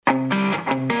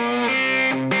Your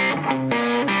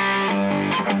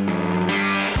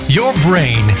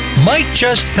brain might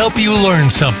just help you learn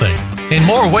something in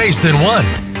more ways than one.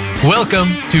 Welcome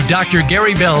to Dr.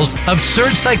 Gary Bell's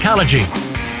Absurd Psychology.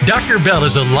 Dr. Bell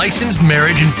is a licensed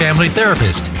marriage and family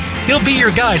therapist. He'll be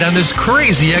your guide on this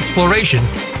crazy exploration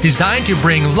designed to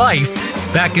bring life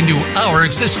back into our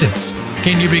existence.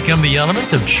 Can you become the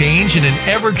element of change in an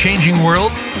ever-changing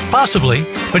world? Possibly,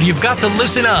 but you've got to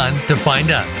listen on to find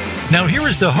out. Now here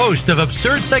is the host of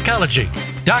Absurd Psychology,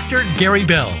 Dr. Gary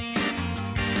Bell.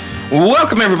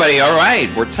 Welcome, everybody. All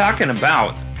right, we're talking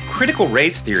about critical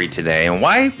race theory today, and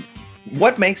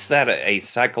what makes that a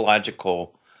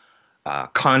psychological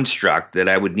construct that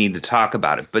I would need to talk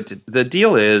about it. But the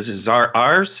deal is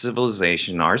our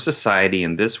civilization, our society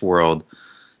in this world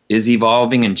is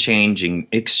evolving and changing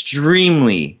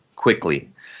extremely quickly,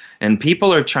 and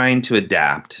people are trying to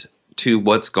adapt to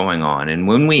what's going on. And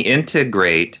when we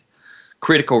integrate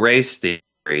critical race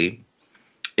theory,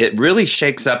 it really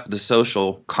shakes up the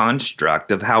social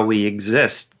construct of how we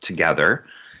exist together,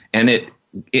 and it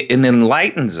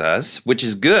enlightens us, which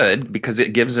is good because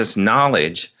it gives us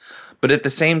knowledge, but at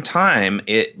the same time,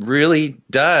 it really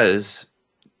does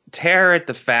tear at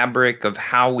the fabric of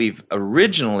how we've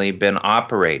originally been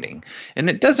operating.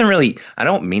 And it doesn't really, I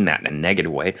don't mean that in a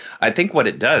negative way. I think what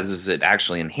it does is it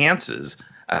actually enhances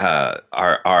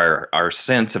our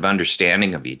sense of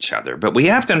understanding of each other. But we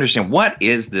have to understand, what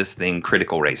is this thing,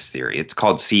 critical race theory? It's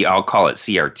called I'll call it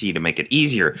CRT to make it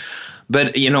easier.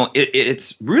 But, you know,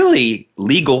 it's really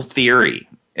legal theory.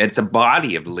 It's a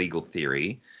body of legal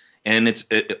theory, and it's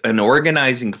an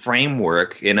organizing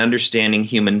framework in understanding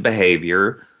human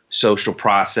behavior, social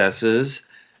processes,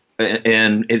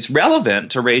 and it's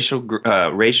relevant to racial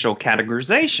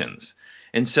categorizations.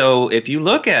 And so if you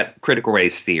look at critical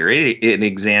race theory, it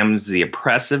examines the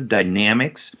oppressive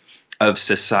dynamics of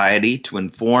society to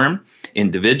inform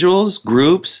individuals,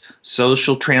 groups,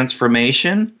 social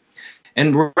transformation.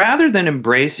 And rather than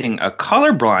embracing a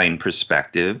colorblind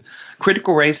perspective,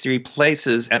 critical race theory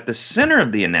places at the center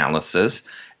of the analysis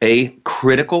a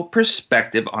critical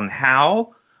perspective on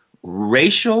how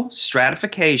racial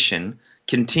stratification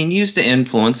continues to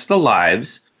influence the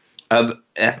lives of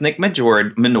ethnic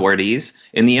minorities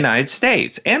in the United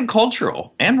States, and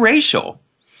cultural and racial.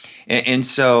 And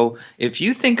so if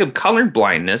you think of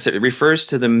colorblindness, it refers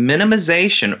to the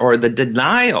minimization or the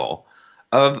denial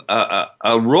of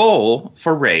a role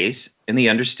for race in the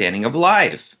understanding of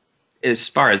life as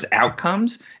far as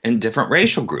outcomes in different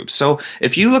racial groups. So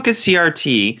if you look at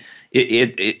CRT,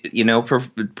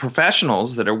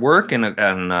 professionals that are working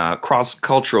in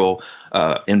cross-cultural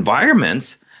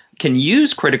environments can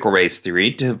use critical race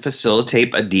theory to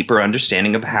facilitate a deeper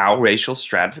understanding of how racial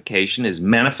stratification is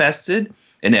manifested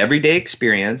in everyday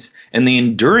experience and the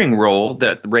enduring role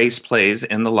that race plays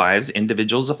in the lives of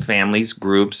individuals, of families,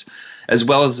 groups, as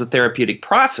well as the therapeutic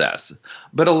process.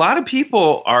 But a lot of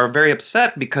people are very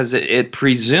upset because it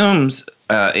presumes,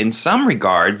 in some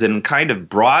regards, and kind of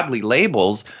broadly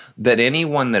labels that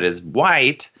anyone that is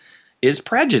white is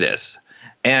prejudiced.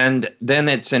 And then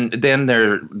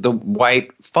the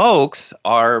white folks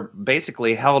are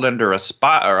basically held under a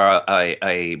spot or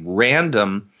a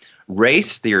random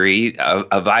race theory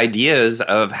of ideas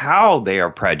of how they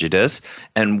are prejudiced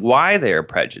and why they are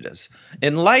prejudiced.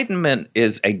 Enlightenment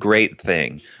is a great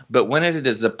thing, but when it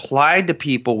is applied to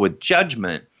people with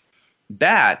judgment,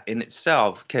 that in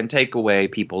itself can take away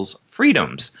people's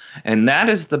freedoms. And that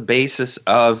is the basis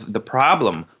of the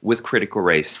problem with critical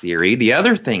race theory. The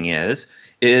other thing is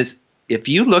if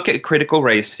you look at critical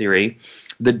race theory,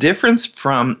 the difference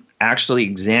from actually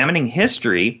examining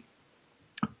history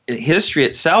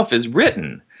itself is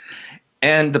written.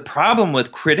 And the problem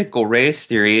with critical race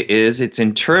theory is it's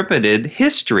interpreted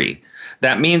history.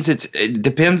 That means it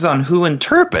depends on who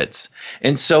interprets.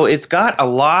 And so it's got a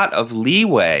lot of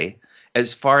leeway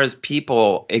as far as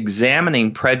people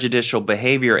examining prejudicial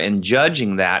behavior and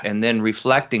judging that and then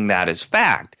reflecting that as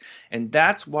fact. And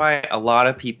that's why a lot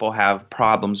of people have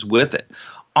problems with it.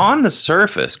 On the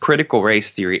surface, critical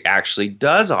race theory actually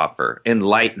does offer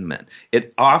enlightenment.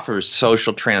 It offers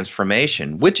social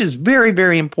transformation, which is very,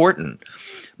 very important.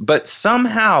 But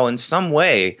somehow, in some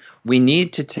way, we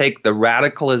need to take the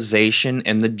radicalization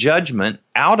and the judgment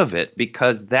out of it,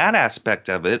 because that aspect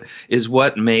of it is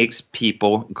what makes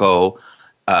people go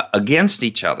against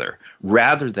each other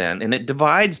rather than, and it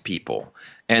divides people.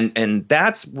 And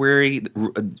that's where,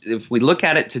 if we look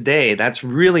at it today, that's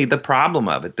really the problem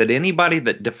of it, that anybody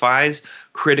that defies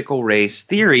critical race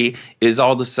theory is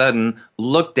all of a sudden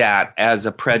looked at as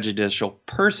a prejudicial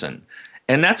person.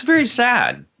 And that's very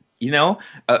sad.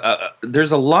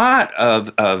 There's a lot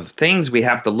of things we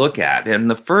have to look at. And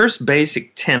the first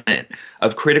basic tenet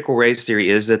of critical race theory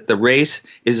is that the race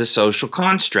is a social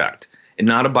construct and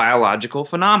not a biological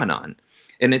phenomenon.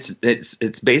 And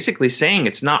it's basically saying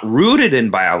it's not rooted in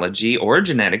biology or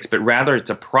genetics, but rather it's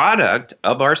a product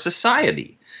of our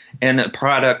society and a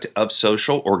product of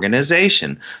social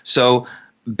organization. So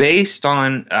based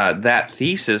on that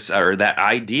thesis or that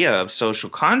idea of social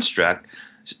construct,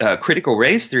 critical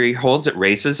race theory holds that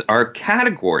races are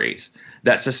categories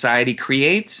that society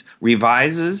creates,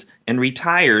 revises, and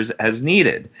retires as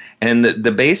needed. And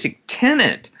the basic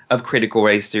tenet of critical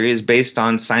race theory is based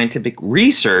on scientific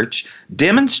research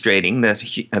demonstrating that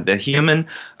the human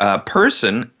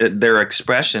person, their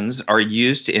expressions are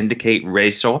used to indicate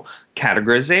racial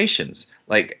categorizations,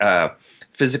 like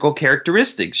physical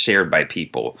characteristics shared by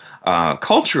people,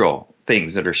 cultural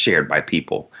things that are shared by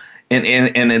people.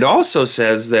 And it also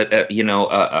says that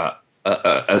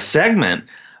a segment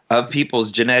of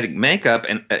people's genetic makeup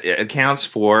accounts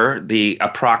for the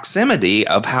proximity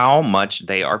of how much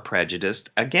they are prejudiced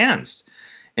against.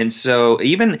 And so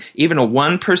even a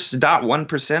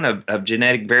 0.1% of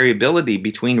genetic variability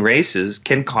between races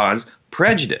can cause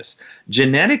prejudice.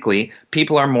 Genetically,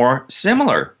 people are more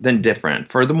similar than different.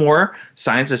 Furthermore,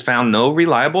 science has found no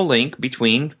reliable link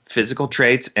between physical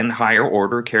traits and higher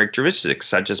order characteristics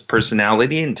such as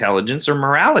personality, intelligence, or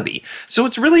morality. So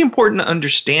it's really important to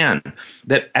understand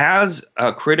that as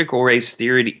critical race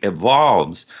theory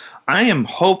evolves, I am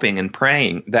hoping and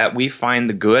praying that we find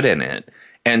the good in it,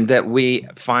 and that we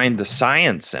find the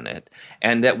science in it,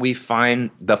 and that we find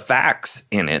the facts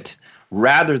in it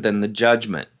rather than the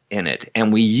judgment in it.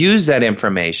 And we use that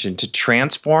information to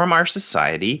transform our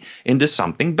society into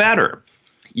something better.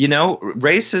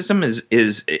 Racism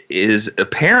is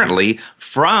apparently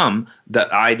from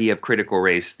the idea of critical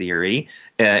race theory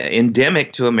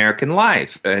endemic to American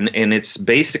life. And it's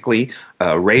basically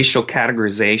racial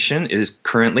categorization is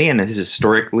currently and has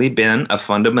historically been a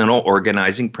fundamental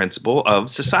organizing principle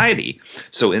of society.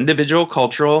 So individual,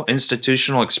 cultural,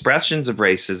 institutional expressions of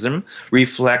racism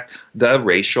reflect the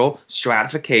racial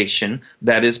stratification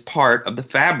that is part of the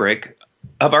fabric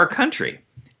of our country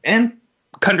and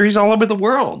countries all over the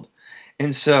world.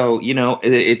 And so,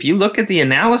 if you look at the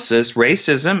analysis,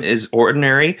 racism is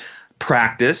ordinary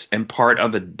practice and part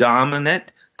of a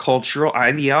dominant cultural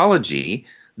ideology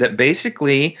that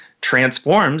basically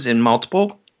transforms in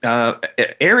multiple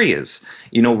areas.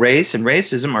 Race and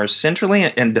racism are centrally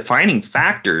and defining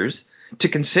factors to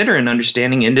consider in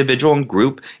understanding individual and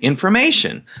group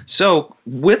information. So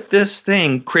with this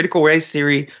thing, critical race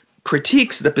theory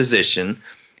critiques the position.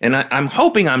 And I'm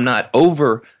hoping I'm not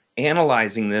over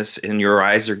analyzing this and your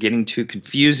eyes are getting too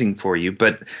confusing for you,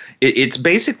 but it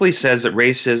basically says that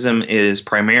racism is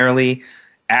primarily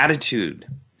attitude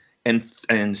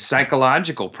and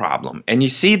psychological problem. And you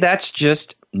see, that's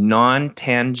just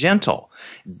non-tangential.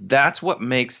 That's what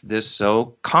makes this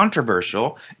so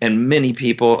controversial and many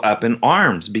people up in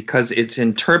arms, because it's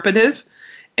interpretive.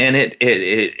 And it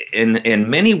in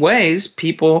many ways,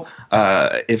 people,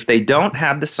 if they don't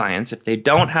have the science, if they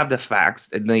don't have the facts,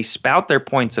 and they spout their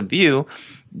points of view,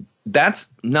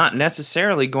 that's not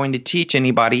necessarily going to teach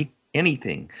anybody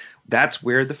anything. That's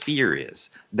where the fear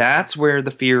is. That's where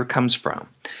the fear comes from.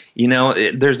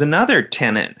 There's another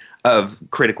tenet of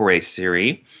critical race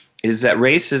theory, is that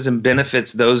racism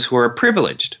benefits those who are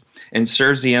privileged and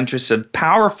serves the interests of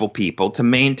powerful people to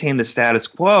maintain the status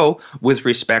quo with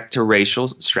respect to racial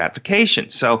stratification.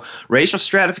 So racial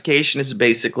stratification is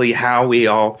basically how we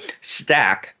all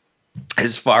stack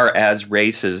as far as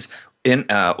races in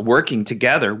working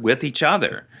together with each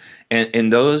other.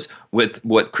 And those with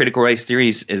what critical race theory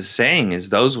is saying is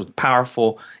those with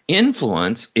powerful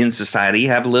influence in society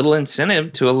have little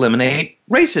incentive to eliminate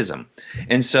racism.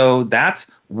 And so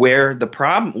that's where the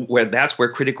problem, that's where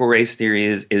critical race theory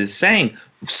is saying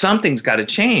something's got to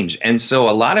change. And so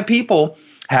a lot of people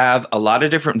have a lot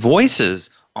of different voices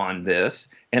on this,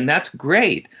 and that's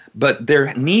great. But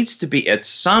there needs to be at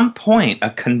some point a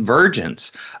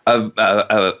convergence of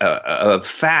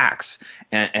facts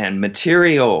and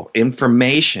material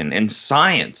information and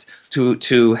science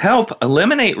to help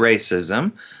eliminate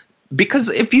racism. Because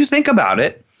if you think about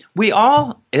it, we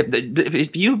all,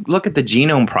 if you look at the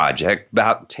Genome Project,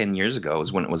 about 10 years ago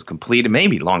is when it was completed,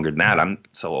 maybe longer than that. I'm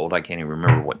so old I can't even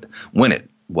remember when it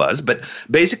was. But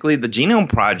basically the Genome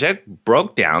Project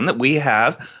broke down that we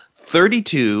have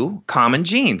 32 common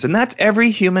genes, and that's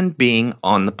every human being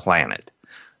on the planet.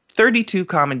 32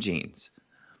 common genes.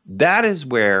 That is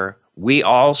where we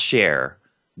all share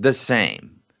the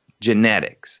same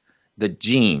genetics, the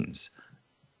genes,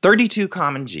 32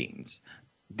 common genes.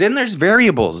 Then there's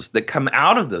variables that come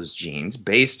out of those genes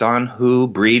based on who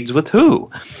breeds with who.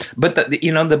 But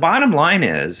the bottom line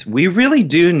is we really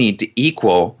do need to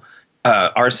equal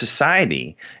our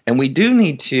society, and we do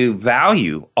need to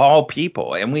value all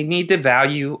people, and we need to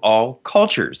value all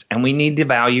cultures, and we need to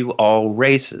value all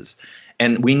races,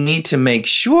 and we need to make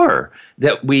sure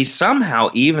that we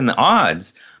somehow even the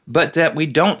odds, but that we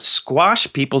don't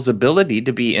squash people's ability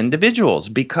to be individuals.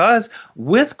 Because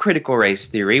with critical race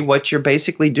theory, what you're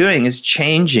basically doing is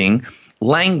changing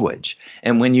language.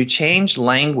 And when you change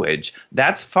language,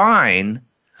 that's fine.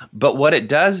 But what it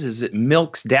does is it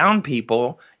milks down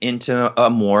people into a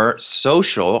more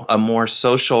social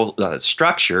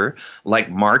structure like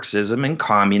Marxism and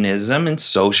communism and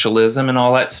socialism and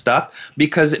all that stuff,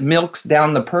 because it milks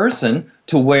down the person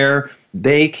to where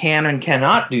they can and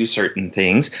cannot do certain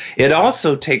things. It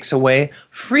also takes away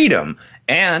freedom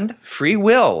and free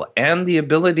will and the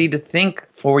ability to think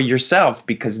for yourself,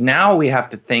 because now we have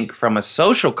to think from a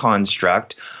social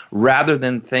construct rather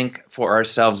than think for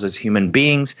ourselves as human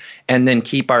beings and then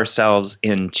keep ourselves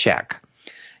in check.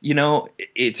 You know,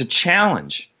 it's a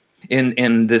challenge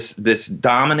in this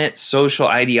dominant social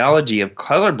ideology of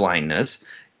colorblindness.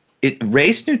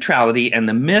 Race neutrality and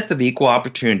the myth of equal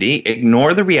opportunity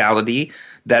ignore the reality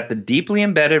that the deeply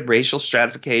embedded racial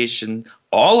stratification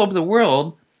all over the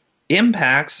world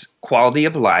impacts quality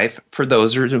of life for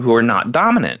those who are not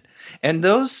dominant. And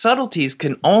those subtleties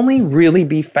can only really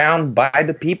be found by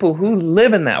the people who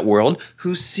live in that world,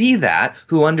 who see that,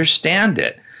 who understand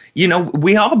it. You know,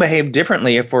 we all behave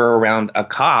differently if we're around a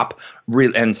cop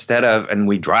and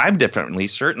we drive differently,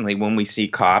 certainly, when we see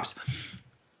cops.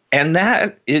 And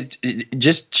that it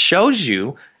just shows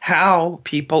you how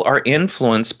people are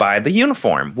influenced by the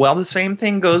uniform. Well, the same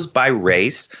thing goes by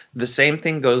race, the same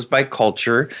thing goes by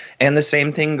culture, and the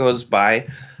same thing goes by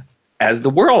as the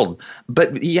world.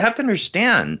 But you have to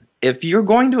understand, if you're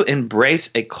going to embrace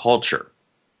a culture,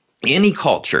 any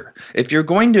culture, if you're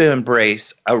going to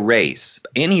embrace a race,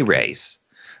 any race,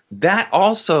 that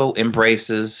also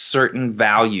embraces certain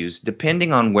values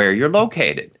depending on where you're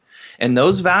located. And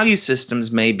those value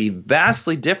systems may be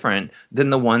vastly different than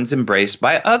the ones embraced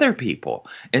by other people.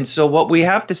 And so what we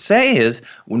have to say is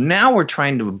now we're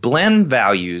trying to blend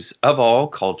values of all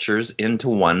cultures into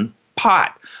one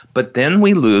pot. But then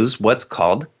we lose what's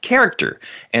called character.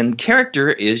 And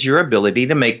character is your ability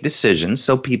to make decisions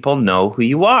so people know who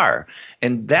you are.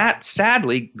 And that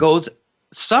sadly goes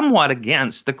somewhat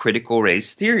against the critical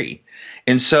race theory.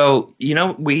 And so, you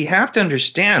know, we have to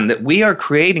understand that we are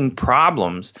creating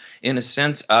problems in a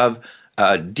sense of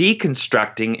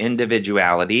deconstructing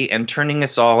individuality and turning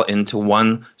us all into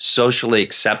one socially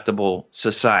acceptable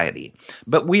society.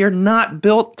 But we are not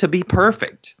built to be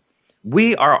perfect.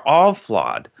 We are all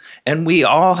flawed, and we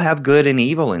all have good and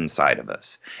evil inside of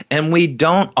us, and we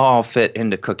don't all fit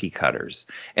into cookie cutters.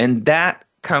 And that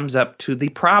comes up to the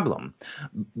problem.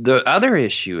 The other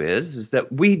issue is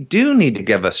that we do need to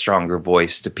give a stronger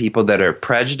voice to people that are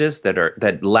prejudiced,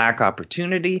 that lack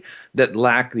opportunity, that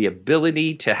lack the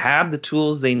ability to have the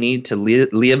tools they need to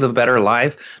live a better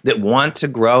life, that want to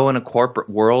grow in a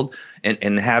corporate world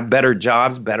and have better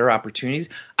jobs, better opportunities.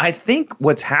 I think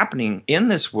what's happening in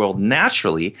this world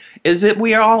naturally is that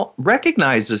we all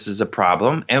recognize this as a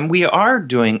problem and we are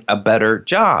doing a better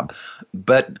job.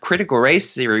 But critical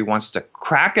race theory wants to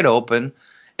crack it open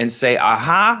and say,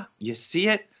 aha, you see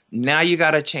it, now you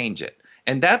got to change it.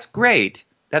 And that's great.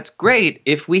 That's great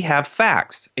if we have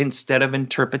facts instead of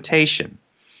interpretation.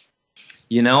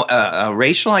 You know,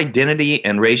 racial identity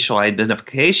and racial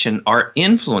identification are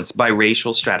influenced by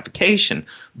racial stratification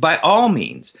by all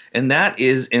means, and that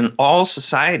is in all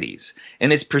societies.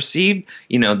 And it's perceived,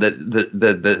 you know,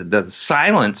 the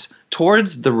silence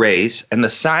towards the race and the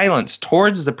silence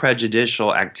towards the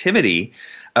prejudicial activity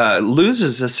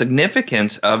loses the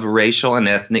significance of racial and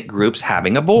ethnic groups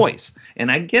having a voice.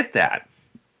 And I get that.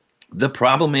 The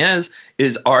problem is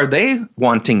are they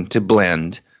wanting to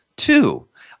blend too?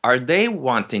 Are they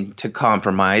wanting to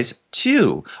compromise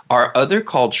too? Are other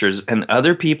cultures and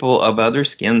other people of other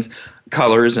skins,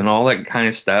 colors, and all that kind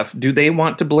of stuff, do they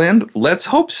want to blend? Let's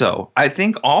hope so. I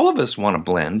think all of us want to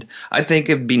blend. I think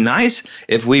it'd be nice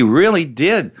if we really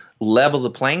did level the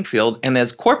playing field. And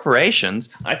as corporations,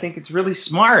 I think it's really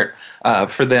smart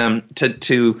for them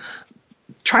to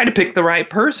try to pick the right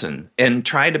person and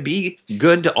try to be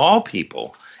good to all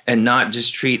people, and not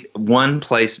just treat one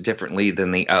place differently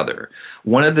than the other.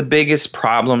 One of the biggest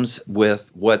problems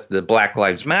with what the Black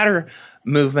Lives Matter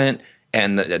movement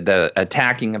and the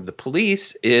attacking of the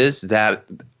police is that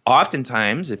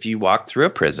oftentimes if you walk through a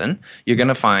prison, you're going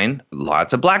to find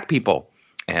lots of black people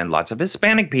and lots of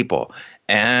Hispanic people.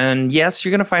 And yes, you're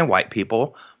going to find white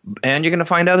people, and you're going to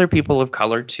find other people of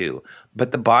color too.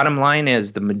 But the bottom line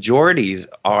is the majorities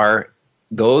are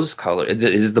those colors,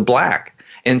 is the black.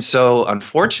 And so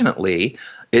unfortunately,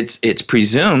 it's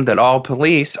presumed that all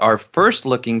police are first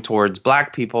looking towards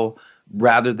black people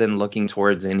rather than looking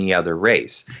towards any other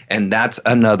race. And that's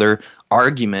another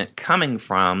argument coming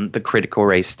from the critical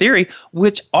race theory,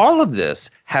 which all of this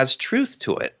has truth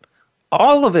to it.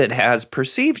 All of it has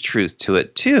perceived truth to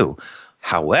it too.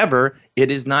 However,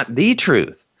 it is not the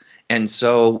truth. And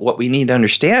so what we need to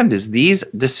understand is these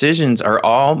decisions are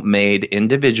all made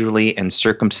individually and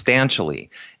circumstantially.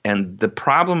 And the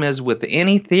problem is with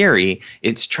any theory,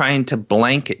 it's trying to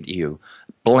blanket you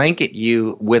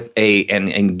with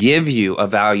and give you a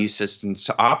value system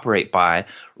to operate by,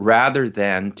 rather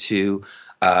than to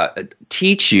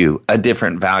teach you a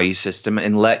different value system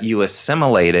and let you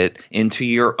assimilate it into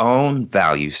your own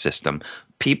value system.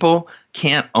 People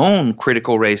can't own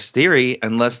critical race theory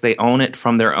unless they own it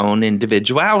from their own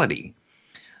individuality.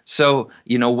 So,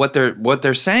 what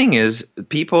they're saying is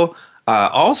people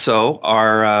also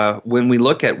are, when we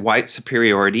look at white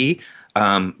superiority,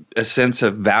 a sense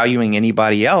of valuing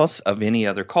anybody else of any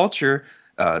other culture,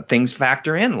 things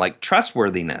factor in like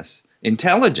trustworthiness,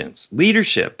 intelligence,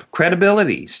 leadership,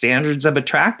 credibility, standards of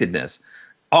attractiveness.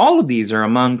 All of these are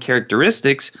among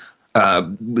characteristics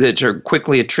which are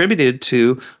quickly attributed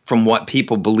from what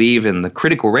people believe in the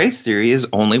critical race theory is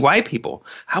only white people.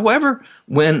 However,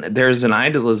 when there's an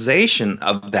idolization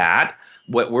of that,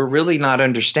 what we're really not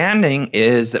understanding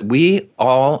is that we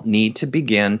all need to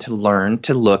begin to learn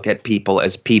to look at people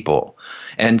as people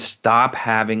and stop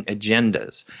having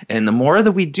agendas. And the more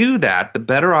that we do that, the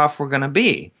better off we're going to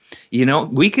be.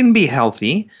 We can be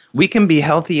healthy. We can be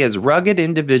healthy as rugged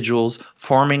individuals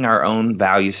forming our own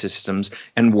value systems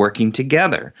and working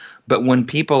together. But when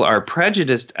people are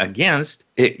prejudiced against,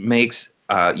 it makes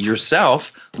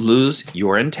yourself lose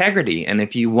your integrity. And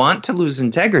if you want to lose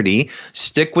integrity,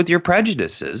 stick with your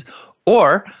prejudices.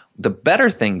 Or the better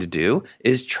thing to do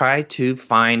is try to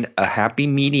find a happy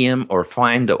medium or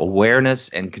find awareness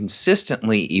and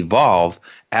consistently evolve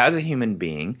as a human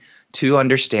being to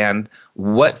understand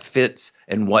what fits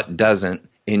and what doesn't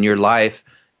in your life.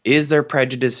 Is there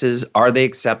prejudices? Are they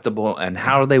acceptable? And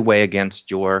how do they weigh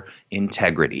against your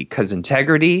integrity? Because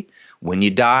integrity, when you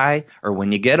die or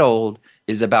when you get old,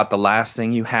 is about the last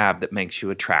thing you have that makes you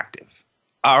attractive.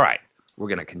 All right, we're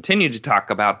going to continue to talk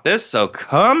about this, so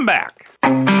come back.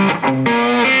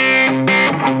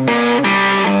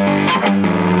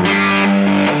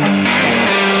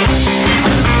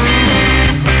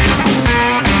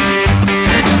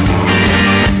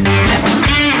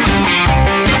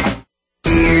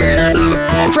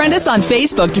 Friend us on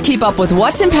Facebook to keep up with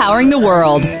what's empowering the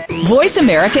world. Voice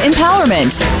America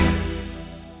Empowerment.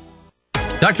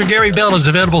 Dr. Gary Bell is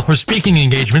available for speaking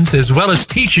engagements as well as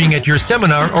teaching at your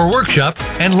seminar or workshop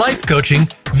and life coaching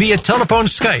via telephone,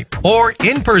 Skype, or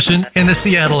in person in the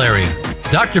Seattle area.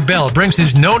 Dr. Bell brings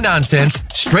his no-nonsense,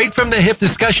 straight-from-the-hip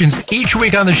discussions each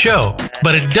week on the show,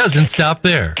 but it doesn't stop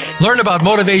there. Learn about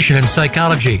motivation and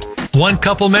psychology,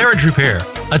 one-couple marriage repair,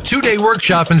 a 2-day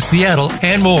workshop in Seattle,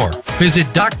 and more. Visit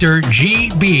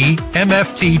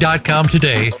drgbmft.com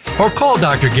today or call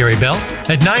Dr. Gary Bell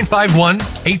at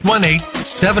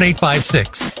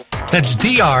 951-818-7856. That's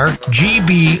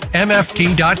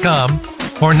drgbmft.com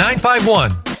or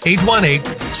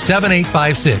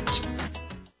 951-818-7856.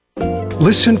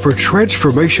 Listen for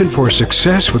Transformation for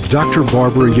Success with Dr.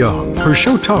 Barbara Young. Her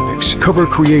show topics cover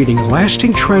creating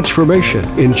lasting transformation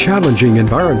in challenging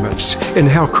environments and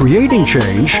how creating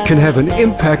change can have an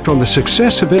impact on the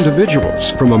success of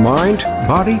individuals from a mind,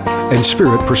 body, and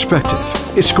spirit perspective.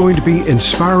 It's going to be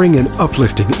inspiring and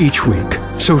uplifting each week.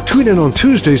 So tune in on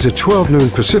Tuesdays at 12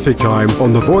 noon Pacific Time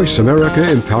on the Voice America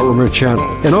Empowerment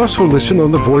Channel, and also listen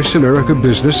on the Voice America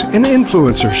Business and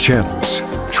Influencers channels.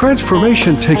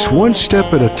 Transformation takes one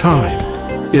step at a time.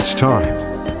 It's time.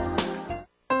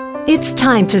 It's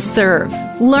time to serve,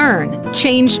 learn,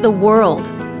 change the world.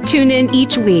 Tune in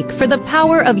each week for the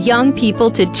power of young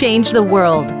people to change the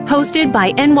world, hosted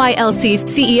by NYLC's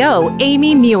CEO,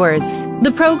 Amy Mewers.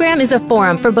 The program is a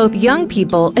forum for both young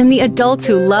people and the adults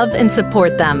who love and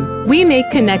support them. We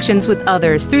make connections with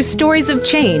others through stories of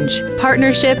change,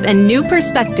 partnership, and new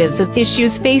perspectives of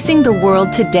issues facing the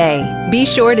world today. Be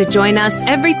sure to join us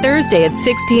every Thursday at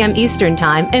 6 p.m. Eastern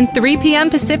Time and 3 p.m.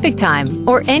 Pacific Time,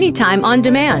 or anytime on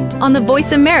demand on the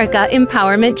Voice America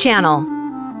Empowerment Channel.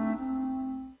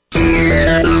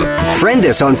 Friend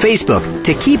us on Facebook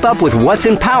to keep up with what's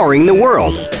empowering the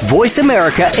world. Voice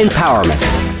America Empowerment.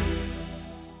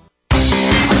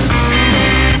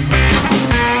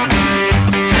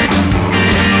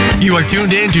 You You are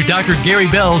tuned in to Dr. Gary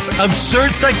Bell's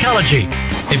Absurd Psychology.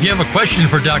 If you have a question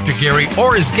for Dr. Gary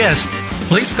or his guest,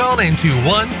 please call in to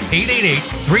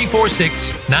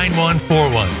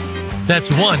 1-888-346-9141. That's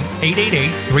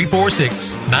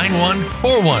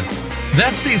 1-888-346-9141.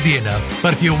 That's easy enough,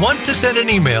 but if you want to send an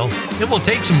email, it will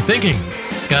take some thinking.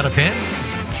 Got a pen?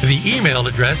 The email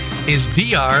address is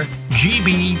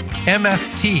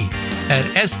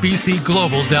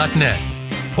drgbmft@sbcglobal.net.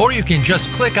 Or you can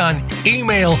just click on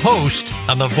Email Host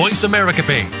on the Voice America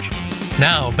page.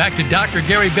 Now, back to Dr.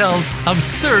 Gary Bell's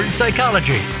Absurd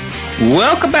Psychology.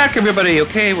 Welcome back, everybody.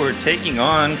 Okay, we're taking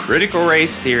on critical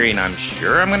race theory, and I'm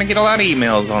sure I'm going to get a lot of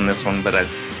emails on this one, but I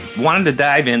wanted to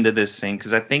dive into this thing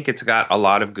because I think it's got a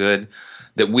lot of good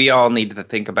that we all need to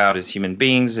think about as human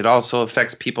beings. It also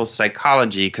affects people's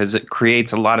psychology because it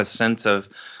creates a lot of sense of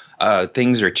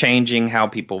things are changing, how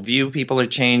people view people are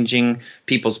changing,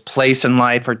 people's place in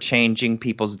life are changing,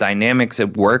 people's dynamics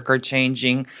at work are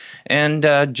changing, and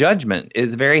judgment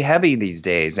is very heavy these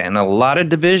days, and a lot of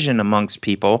division amongst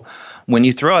people. When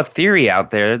you throw a theory out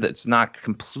there that's not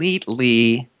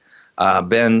completely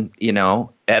been,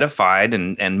 edified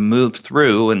and moved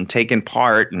through and taken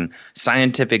part and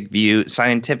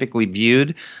scientifically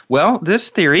viewed, well, this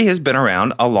theory has been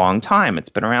around a long time. It's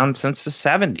been around since the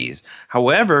 70s.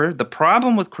 However, the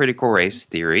problem with critical race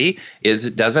theory is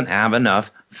it doesn't have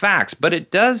enough facts, but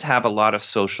it does have a lot of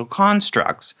social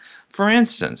constructs. For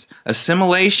instance,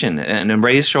 assimilation and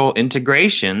racial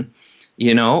integration,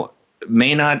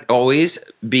 may not always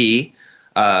be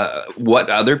what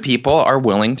other people are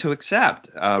willing to accept.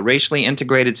 Racially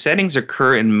integrated settings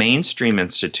occur in mainstream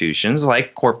institutions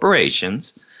like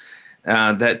corporations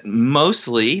that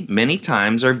many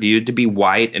times are viewed to be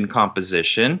white in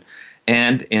composition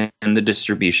and in the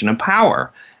distribution of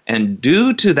power. And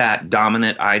due to that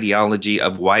dominant ideology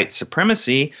of white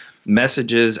supremacy,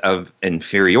 messages of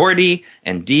inferiority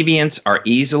and deviance are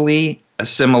easily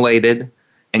assimilated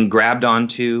and grabbed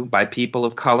onto by people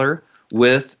of color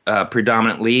with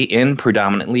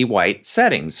predominantly white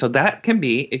settings. So that can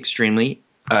be extremely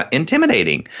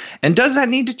intimidating. And does that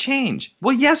need to change?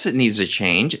 Well, yes, it needs to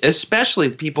change, especially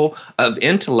if people of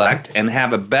intellect and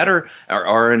have a better or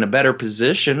are in a better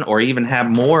position or even have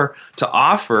more to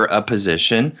offer a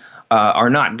position are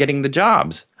not getting the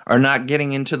jobs, are not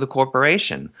getting into the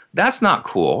corporation. That's not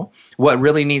cool. What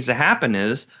really needs to happen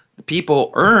is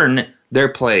people earn their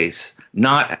place,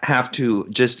 not have to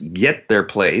just get their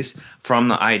place from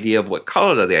the idea of what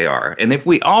color they are. And if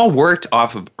we all worked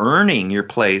off of earning your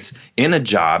place in a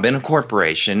job, in a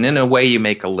corporation, in a way you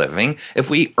make a living, if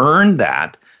we earn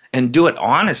that and do it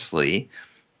honestly,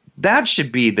 that should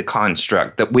be the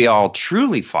construct that we all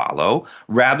truly follow,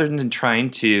 rather than trying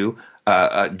to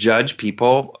judge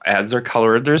people as their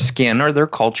color of their skin or their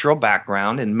cultural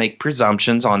background and make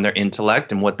presumptions on their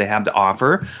intellect and what they have to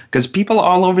offer, because people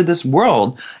all over this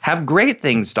world have great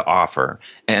things to offer.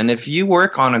 And if you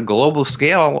work on a global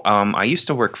scale, I used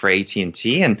to work for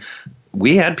AT&T, and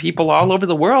we had people all over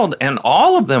the world, and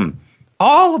all of them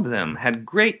had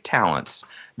great talents.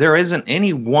 There isn't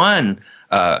any one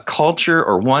culture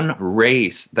or one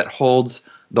race that holds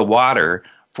the water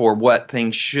for what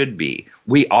things should be.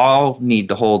 We all need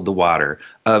to hold the water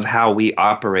of how we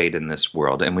operate in this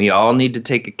world, and we all need to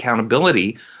take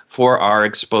accountability for our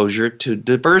exposure to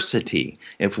diversity.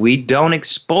 If we don't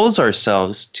expose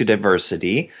ourselves to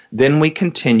diversity, then we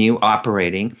continue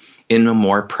operating in a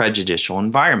more prejudicial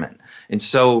environment. And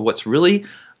so what's really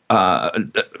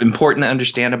important to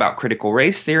understand about critical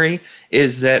race theory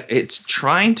is that it's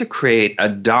trying to create a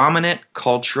dominant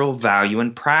cultural value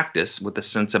and practice with a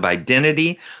sense of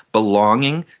identity,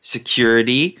 belonging,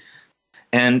 security,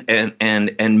 and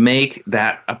make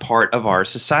that a part of our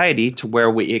society to where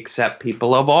we accept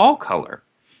people of all color.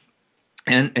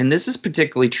 And this is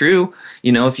particularly true,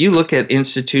 if you look at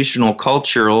institutional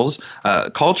cultures,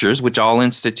 which all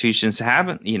institutions have,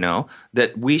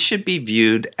 that we should be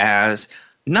viewed as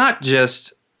not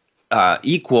just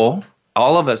equal,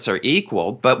 all of us are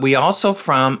equal, but we also,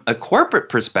 from a corporate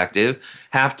perspective,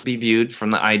 have to be viewed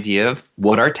from the idea of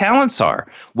what our talents are,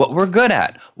 what we're good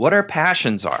at, what our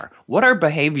passions are, what our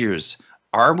behaviors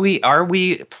are. Are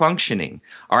we functioning?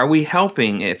 Are we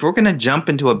helping? If we're going to jump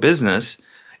into a business,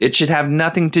 it should have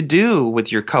nothing to do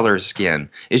with your color of skin.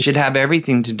 It should have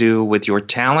everything to do with your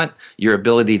talent, your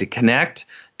ability to connect,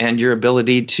 and your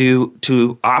ability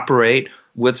to operate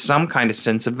with some kind of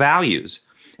sense of values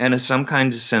and some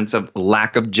kind of sense of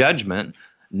lack of judgment,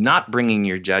 not bringing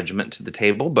your judgment to the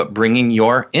table, but bringing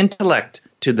your intellect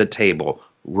to the table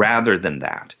rather than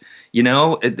that.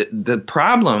 The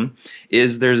problem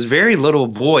is there's very little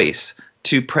voice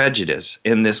to prejudice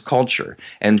in this culture,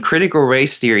 and critical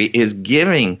race theory is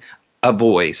giving a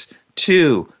voice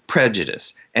to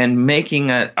prejudice and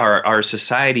making our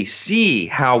society see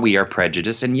how we are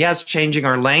prejudiced, and yes, changing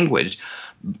our language.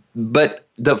 But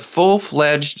the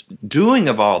full-fledged doing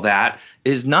of all that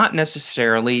is not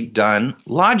necessarily done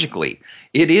logically.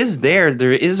 It is there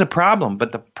is a problem,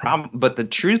 but the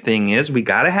true thing is we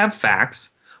got to have facts,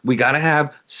 we got to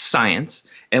have science,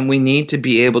 and we need to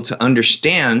be able to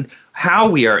understand how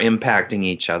we are impacting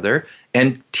each other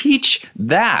and teach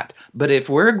that. But if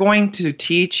we're going to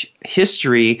teach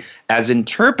history as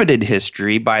interpreted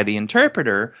history by the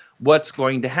interpreter, what's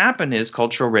going to happen is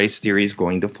cultural race theory is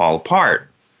going to fall apart.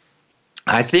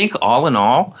 I think all in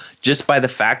all, just by the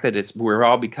fact that we're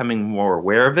all becoming more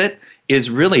aware of it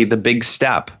is really the big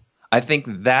step. I think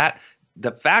that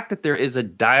the fact that there is a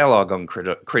dialogue on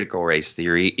critical race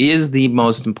theory is the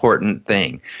most important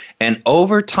thing. And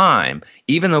over time,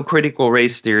 even though critical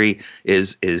race theory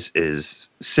is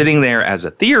sitting there as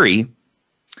a theory,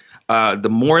 the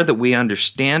more that we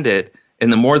understand it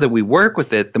and the more that we work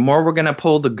with it, the more we're going to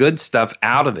pull the good stuff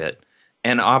out of it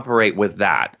and operate with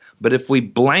that. But if we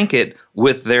blanket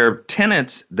with their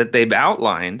tenets that they've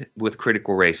outlined with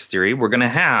critical race theory, we're going to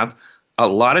have a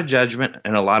lot of judgment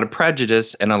and a lot of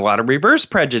prejudice and a lot of reverse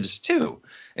prejudice too.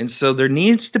 And so there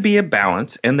needs to be a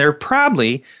balance, and they're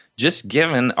probably, just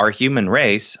given our human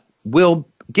race, will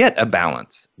get a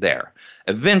balance there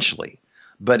eventually.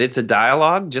 But it's a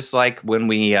dialogue, just like when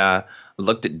we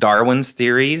looked at Darwin's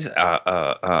theories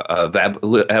of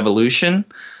evolution.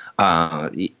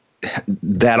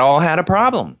 That all had a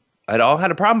problem. It all had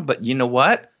a problem. But you know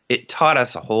what? It taught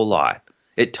us a whole lot.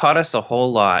 It taught us a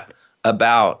whole lot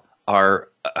about our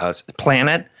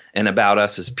planet and about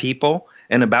us as people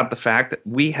and about the fact that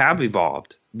we have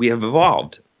evolved. We have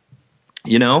evolved,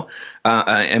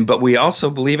 but we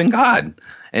also believe in God.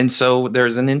 And so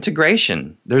there's an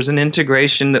integration. There's an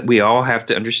integration that we all have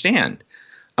to understand.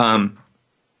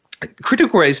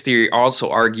 Critical race theory also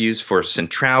argues for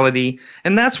centrality,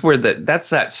 and that's where that's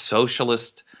that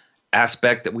socialist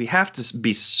aspect that we have to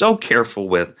be so careful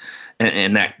with,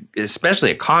 and that especially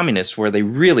a communist, where they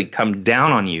really come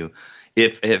down on you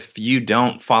if you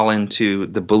don't fall into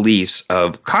the beliefs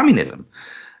of communism.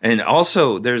 And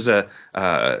also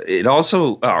it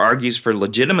also argues for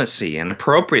legitimacy and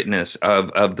appropriateness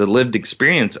of the lived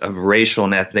experience of racial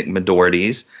and ethnic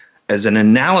minorities as an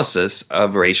analysis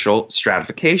of racial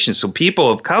stratification. So people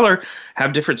of color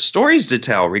have different stories to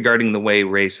tell regarding the way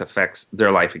race affects their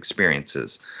life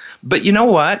experiences. But you know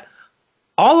what?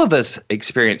 All of us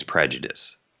experience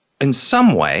prejudice in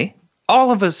some way.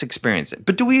 All of us experience it.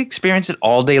 But do we experience it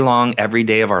all day long, every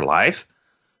day of our life?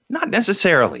 Not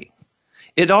necessarily.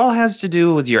 It all has to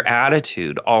do with your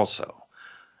attitude also.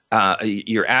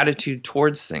 Your attitude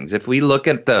towards things. If we look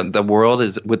at the world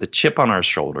as with a chip on our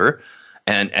shoulder,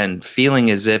 and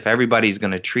feeling as if everybody's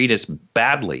going to treat us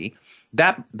badly,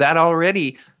 that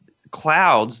already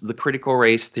clouds the critical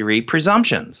race theory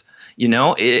presumptions.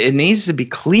 It needs to be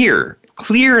clear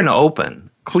and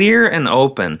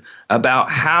open about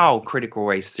how critical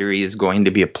race theory is going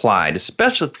to be applied,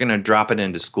 especially if you're going to drop it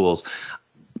into schools.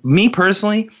 Me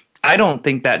personally, I don't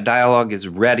think that dialogue is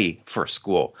ready for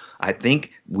school. I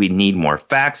think we need more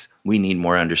facts. We need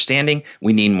more understanding.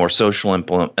 We need more social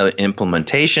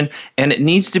implementation. And it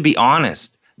needs to be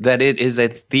honest that it is a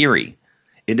theory.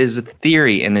 It is a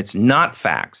theory, and it's not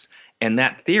facts. And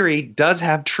that theory does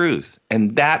have truth,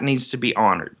 and that needs to be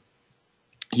honored.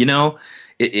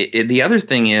 The other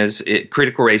thing is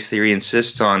critical race theory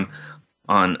insists on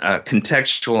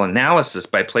contextual analysis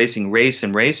by placing race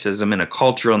and racism in a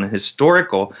cultural and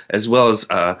historical as well as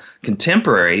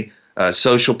contemporary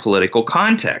social political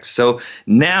context. So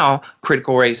now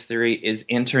critical race theory is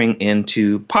entering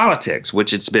into politics,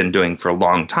 which it's been doing for a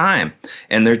long time.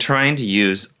 And they're trying to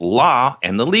use law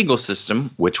and the legal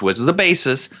system, which was the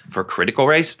basis for critical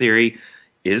race theory,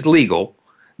 is legal.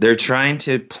 They're trying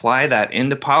to apply that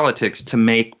into politics to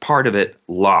make part of it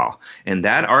law. And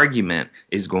that argument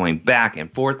is going back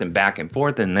and forth, and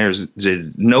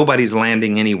nobody's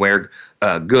landing anywhere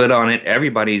good on it.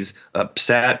 Everybody's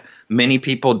upset. Many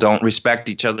people don't respect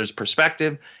each other's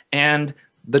perspective, and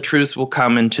the truth will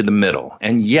come into the middle.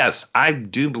 And yes, I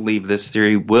do believe this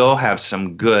theory will have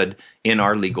some good in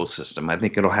our legal system. I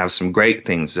think it'll have some great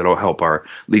things that'll help our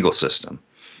legal system.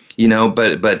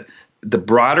 But the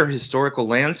broader historical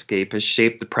landscape has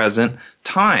shaped the present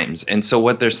times. And so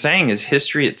what they're saying is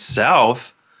history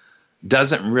itself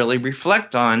doesn't really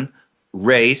reflect on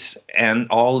race and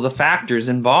all of the factors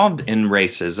involved in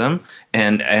racism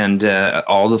and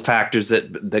all the factors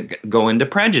that go into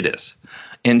prejudice.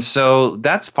 And so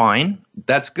that's fine.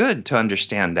 That's good to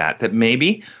understand that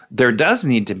maybe there does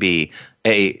need to be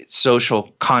a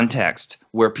social context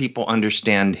where people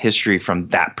understand history from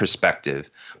that perspective.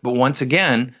 But once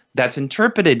again, that's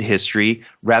interpreted history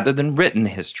rather than written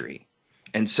history.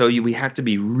 And so we have to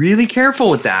be really careful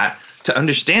with that to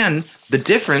understand the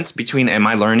difference between, am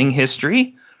I learning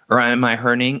history or am I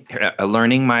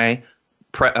learning my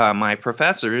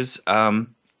professor's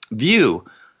view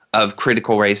of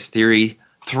critical race theory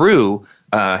through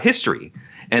history?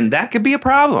 And that could be a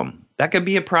problem. That could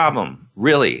be a problem,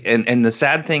 really. And the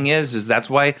sad thing is that's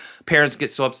why parents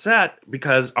get so upset,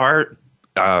 because our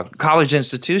college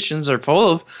institutions are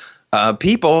full of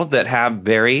people that have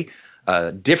very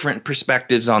different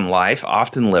perspectives on life,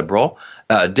 often liberal,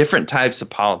 different types of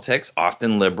politics,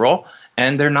 often liberal,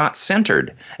 and they're not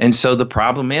centered. And so the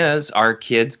problem is our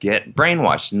kids get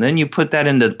brainwashed. And then you put that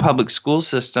into public school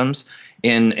systems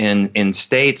in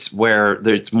states where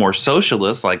it's more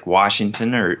socialist, like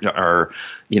Washington or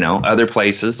other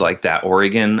places like that,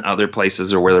 Oregon, other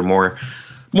places where they're more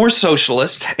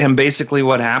socialist. And basically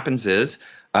what happens is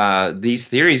these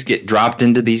theories get dropped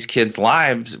into these kids'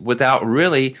 lives without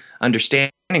really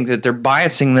understanding that they're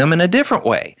biasing them in a different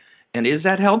way. And is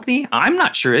that healthy? I'm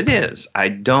not sure it is. I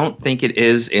don't think it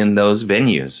is in those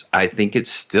venues. I think it's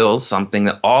still something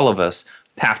that all of us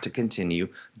have to continue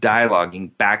dialoguing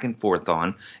back and forth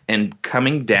on, and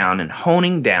coming down and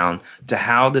honing down to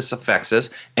how this affects us,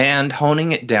 and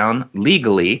honing it down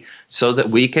legally so that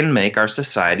we can make our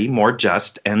society more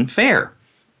just and fair.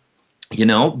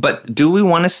 But do we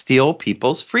want to steal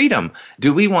people's freedom?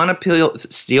 Do we want to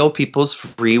steal people's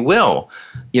free will?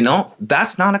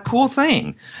 That's not a cool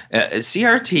thing.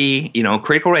 CRT,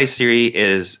 critical race theory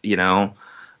is, a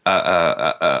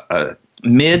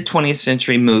mid-20th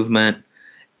century movement.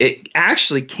 It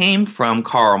actually came from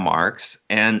Karl Marx,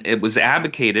 and it was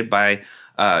advocated by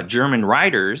German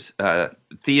writers,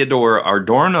 Theodor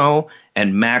Adorno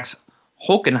and Max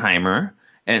Horkheimer.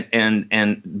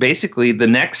 And basically the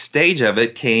next stage of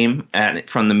it came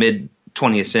from the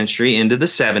mid-20th century into the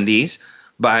 70s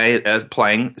by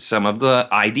applying some of the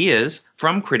ideas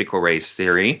from critical race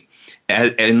theory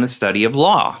in the study of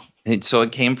law. And so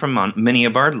it came from many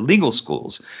of our legal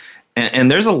schools.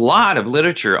 And there's a lot of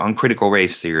literature on critical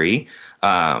race theory.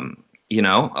 A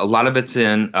lot of it's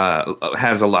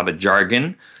has a lot of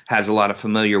jargon, has a lot of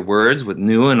familiar words with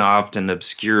new and often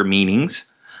obscure meanings.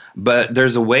 But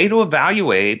there's a way to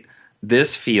evaluate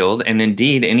this field, and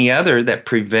indeed any other that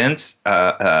pretends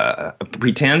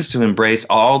to embrace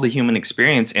all the human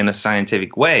experience in a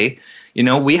scientific way.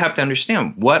 We have to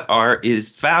understand what are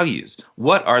its values,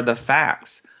 what are the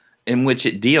facts in which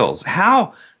it deals,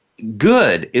 how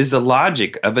good is the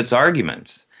logic of its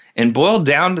arguments. And boiled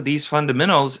down to these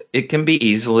fundamentals, it can be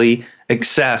easily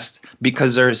accessed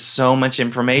because there is so much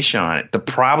information on it. The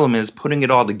problem is putting it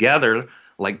all together,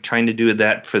 like trying to do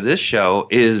that for this show,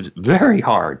 is very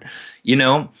hard.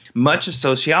 Much of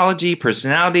sociology,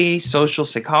 personality, social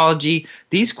psychology,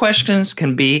 these questions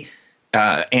can be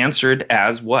answered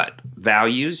as what?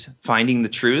 Values, finding the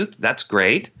truth. That's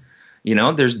great.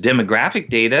 There's demographic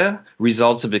data,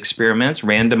 results of experiments,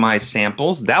 randomized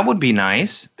samples. That would be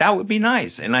nice.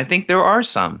 And I think there are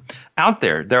some out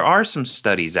there. There are some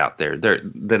studies out there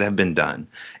that have been done.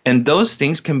 And those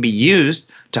things can be used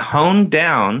to hone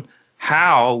down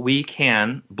how we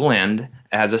can blend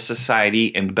as a society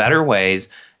in better ways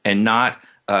and not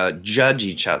judge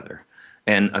each other.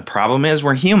 And the problem is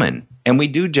we're human, and we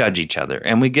do judge each other,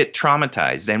 and we get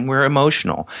traumatized, and we're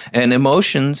emotional. And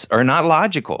emotions are not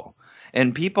logical.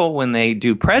 And people, when they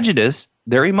do prejudice,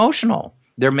 they're emotional.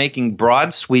 They're making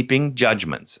broad, sweeping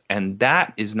judgments. And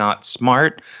that is not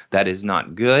smart, that is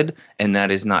not good, and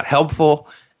that is not helpful.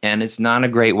 And it's not a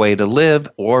great way to live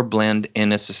or blend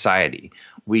in a society.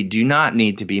 We do not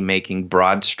need to be making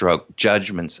broad stroke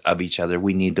judgments of each other.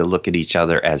 We need to look at each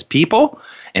other as people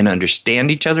and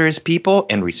understand each other as people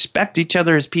and respect each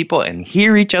other as people and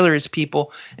hear each other as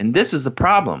people. And this is the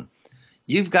problem.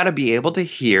 You've got to be able to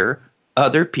hear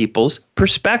other people's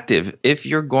perspective if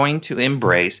you're going to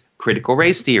embrace critical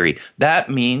race theory. That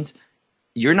means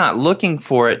you're not looking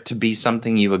for it to be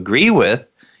something you agree with.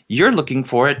 You're looking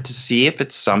for it to see if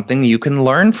it's something you can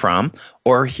learn from,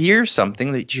 or hear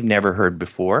something that you've never heard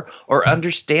before, or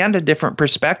understand a different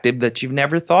perspective that you've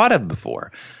never thought of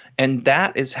before. And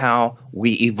that is how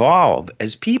we evolve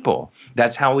as people.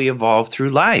 That's how we evolve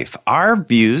through life. Our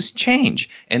views change,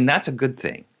 and that's a good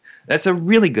thing. That's a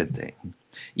really good thing.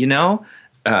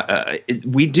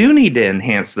 We do need to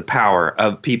enhance the power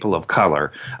of people of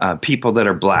color, people that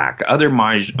are black, other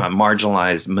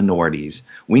marginalized minorities.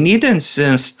 We need to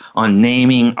insist on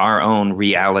naming our own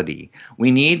reality.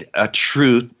 We need a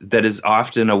truth that is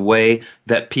often a way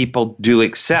that people do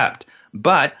accept.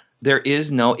 But there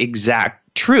is no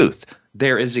exact truth.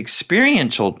 There is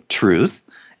experiential truth,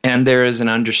 and there is an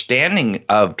understanding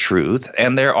of truth,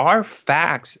 and there are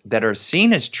facts that are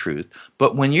seen as truth.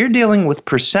 But when you're dealing with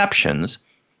perceptions,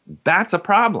 that's a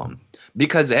problem,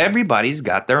 because everybody's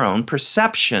got their own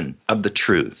perception of the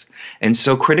truth. And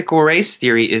so critical race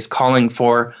theory is calling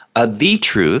for a the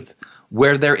truth,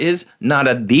 where there is not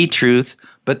a the truth,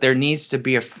 but there needs to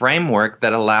be a framework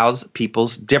that allows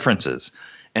people's differences.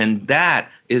 And that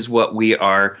is what we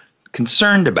are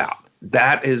concerned about.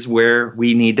 That is where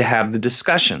we need to have the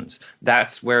discussions.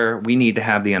 That's where we need to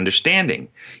have the understanding.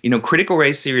 You know, critical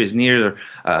race theory is neither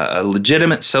a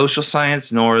legitimate social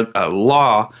science nor a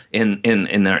law in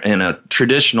a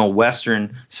traditional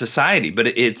Western society, but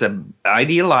it's an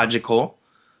ideological,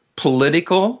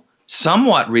 political,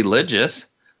 somewhat religious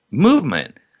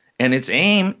movement. And its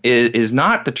aim is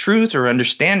not the truth or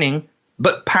understanding,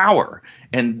 but power.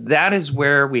 And that is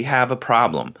where we have a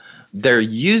problem. They're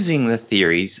using the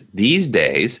theories these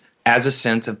days as a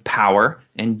sense of power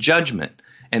and judgment.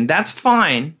 And that's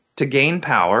fine. To gain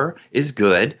power is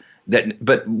good.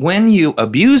 But when you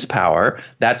abuse power,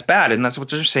 that's bad. And that's what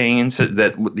they're saying,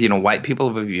 that, you know, white people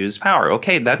have abused power.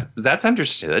 Okay, that's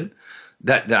understood.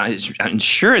 I'm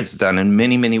sure it's done in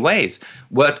many, many ways.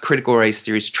 What critical race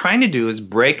theory is trying to do is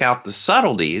break out the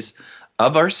subtleties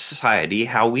of our society,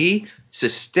 how we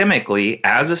systemically,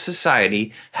 as a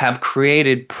society, have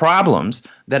created problems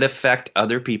that affect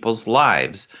other people's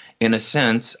lives, in a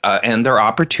sense, and their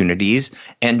opportunities,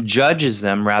 and judges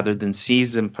them rather than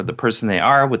sees them for the person they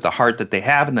are, with the heart that they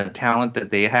have and the talent that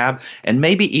they have, and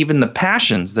maybe even the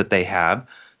passions that they have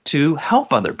to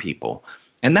help other people.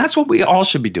 And that's what we all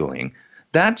should be doing.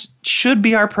 That should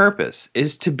be our purpose,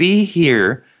 is to be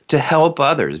here to help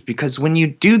others. Because when you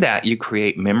do that, you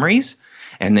create memories,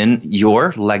 and then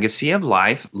your legacy of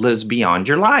life lives beyond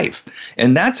your life.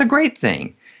 And that's a great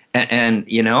thing. And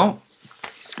you know,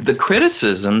 the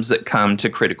criticisms that come to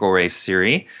critical race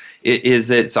theory is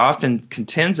that it's often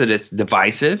contends that it's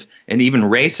divisive and even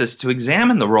racist to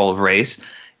examine the role of race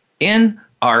in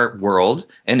our world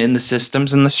and in the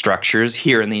systems and the structures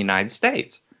here in the United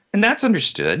States. And that's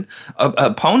understood.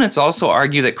 Opponents also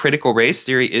argue that critical race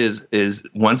theory is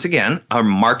once again a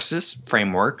Marxist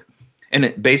framework, and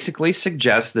it basically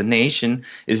suggests the nation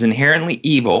is inherently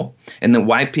evil and that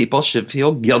white people should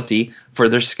feel guilty for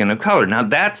their skin of color. Now,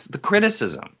 that's the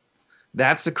criticism.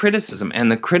 That's the criticism. And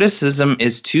the criticism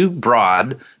is too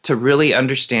broad to really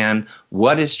understand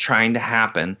what is trying to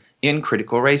happen in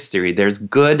critical race theory. There's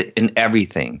good in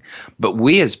everything. But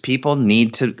we as people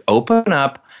need to open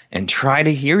up and try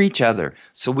to hear each other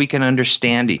so we can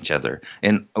understand each other.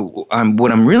 And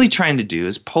what I'm really trying to do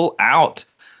is pull out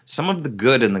some of the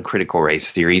good in the critical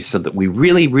race theory so that we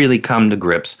really, really come to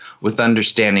grips with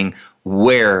understanding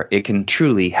where it can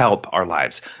truly help our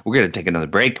lives. We're going to take another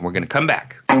break, and we're going to come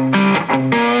back.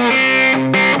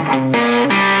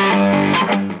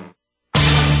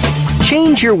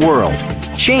 Change your world.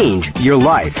 Change your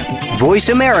life.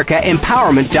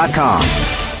 VoiceAmericaEmpowerment.com.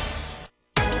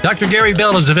 Dr. Gary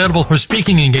Bell is available for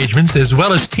speaking engagements as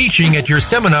well as teaching at your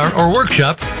seminar or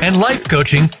workshop and life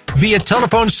coaching via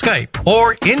telephone, Skype,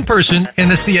 or in person in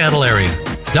the Seattle area.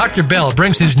 Dr. Bell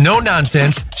brings his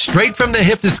no-nonsense,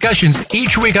 straight-from-the-hip discussions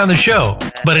each week on the show,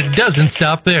 but it doesn't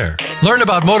stop there. Learn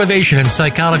about motivation and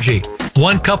psychology,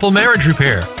 one-couple marriage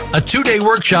repair, a 2-day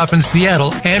workshop in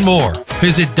Seattle, and more.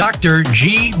 Visit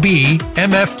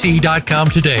drgbmft.com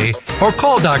today or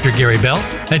call Dr. Gary Bell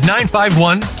at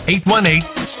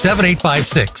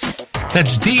 951-818-7856.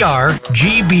 That's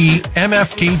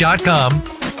drgbmft.com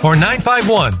or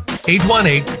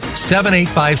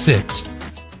 951-818-7856.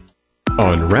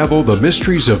 Unravel the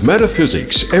mysteries of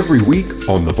metaphysics every week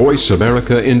on the Voice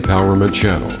America Empowerment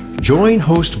Channel. Join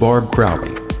host Barb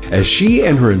Crowley as she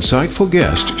and her insightful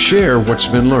guest share what's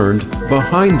been learned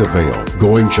behind the veil,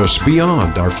 going just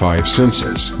beyond our 5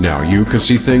 senses. Now you can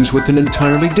see things with an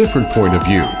entirely different point of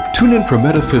view. Tune in for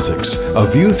Metaphysics, A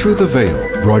View Through the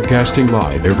Veil, broadcasting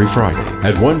live every Friday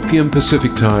at 1 p.m.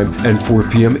 Pacific Time and 4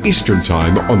 p.m. Eastern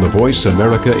Time on the Voice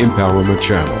America Empowerment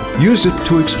Channel. Use it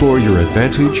to explore your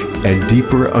advantage and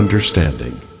deeper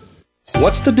understanding.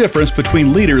 What's the difference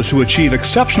between leaders who achieve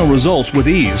exceptional results with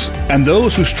ease and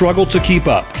those who struggle to keep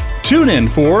up? Tune in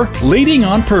for Leading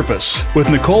on Purpose with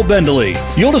Nicole Bendalee.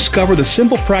 You'll discover the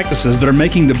simple practices that are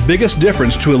making the biggest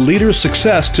difference to a leader's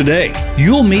success today.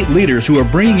 You'll meet leaders who are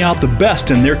bringing out the best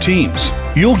in their teams.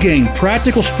 You'll gain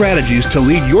practical strategies to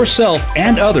lead yourself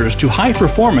and others to high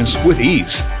performance with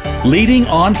ease. Leading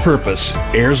on Purpose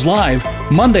airs live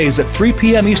Mondays at 3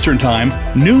 p.m. Eastern Time,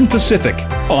 noon Pacific,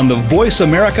 on the Voice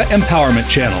America Empowerment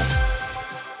Channel.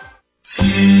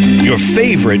 Your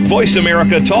favorite Voice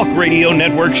America Talk Radio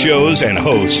Network shows and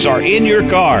hosts are in your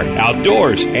car,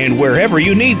 outdoors, and wherever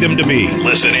you need them to be.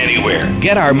 Listen anywhere.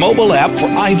 Get our mobile app for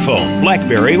iPhone,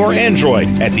 BlackBerry, or Android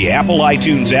at the Apple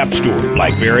iTunes App Store,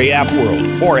 BlackBerry App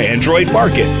World, or Android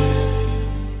Market.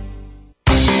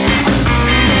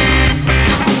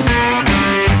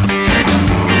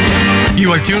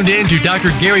 You are tuned in to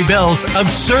Dr. Gary Bell's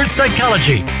Absurd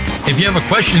Psychology. If you have a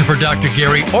question for Dr.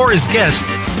 Gary or his guest,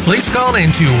 please call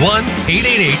in to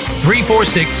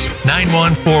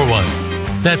 1-888-346-9141.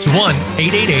 That's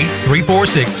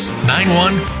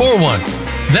 1-888-346-9141.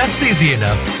 That's easy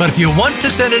enough, but if you want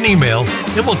to send an email,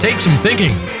 it will take some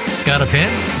thinking. Got a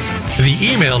pen? The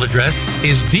email address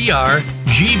is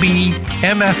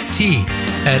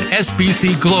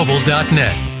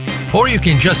drgbmft@sbcglobal.net. Or you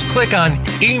can just click on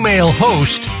Email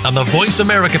Host on the Voice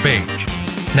America page.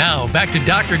 Now, back to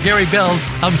Dr. Gary Bell's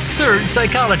Absurd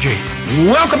Psychology.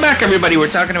 Welcome back, everybody. We're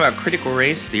talking about critical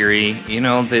race theory. You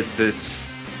know,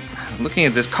 looking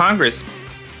at this, Congress, a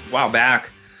while back,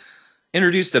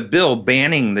 introduced a bill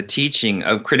banning the teaching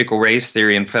of critical race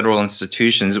theory in federal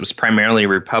institutions. It was primarily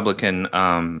Republican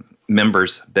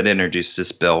members that introduced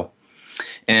this bill.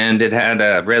 And it had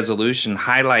a resolution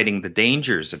highlighting the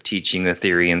dangers of teaching the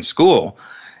theory in school.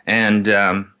 And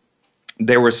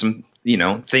there were some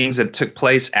things that took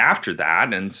place after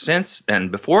that and since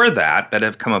and before that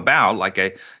have come about, like a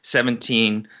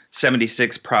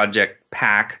 1776 Project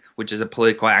PAC, which is a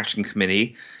political action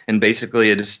committee, and basically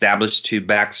it established to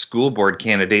back school board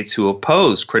candidates who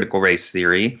oppose critical race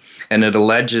theory, and it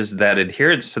alleges that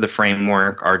adherents to the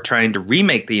framework are trying to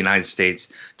remake the United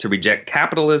States to reject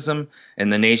capitalism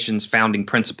and the nation's founding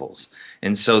principles.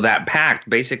 And so that pact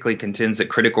basically contends that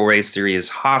critical race theory is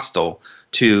hostile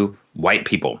to white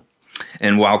people.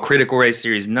 And while critical race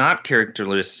theory is not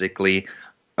characteristically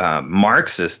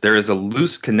Marxist, there is a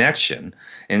loose connection.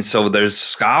 And so there's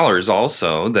scholars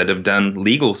also that have done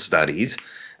legal studies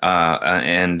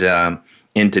and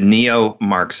into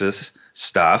neo-Marxist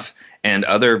stuff and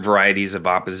other varieties of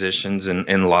oppositions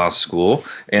in law school.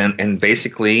 And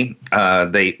basically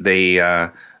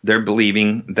they're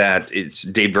believing that it's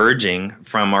diverging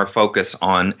from our focus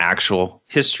on actual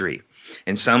history.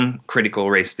 And some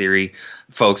critical race theory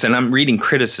folks, and I'm reading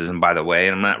criticism, by the way,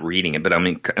 and I'm not reading it, but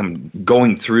I'm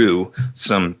going through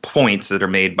some points that are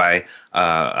made by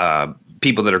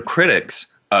people that are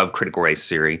critics of critical race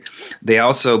theory. They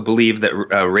also believe that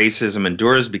racism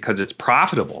endures because it's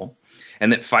profitable,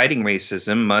 and that fighting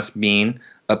racism must mean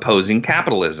opposing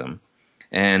capitalism.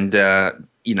 And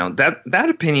that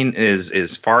opinion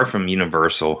is far from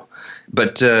universal.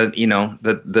 But,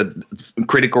 the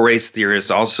critical race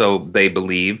theorists also, they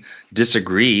believe,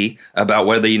 disagree about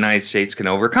whether the United States can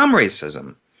overcome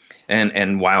racism.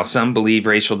 And while some believe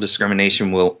racial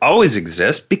discrimination will always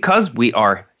exist because we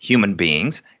are human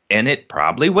beings, and it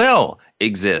probably will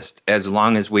exist as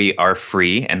long as we are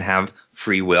free and have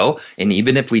free will. And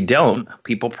even if we don't,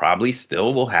 people probably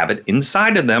still will have it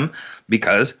inside of them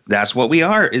because that's what we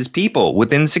are, is people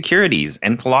with insecurities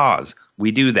and flaws.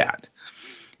 We do that.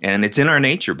 And it's in our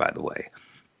nature, by the way.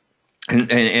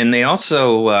 And they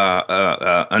also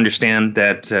understand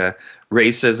that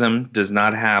racism does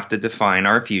not have to define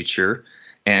our future,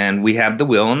 and we have the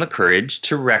will and the courage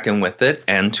to reckon with it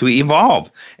and to evolve.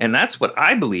 And that's what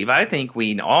I believe. I think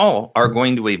we all are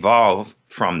going to evolve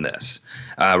from this.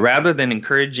 Rather than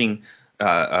encouraging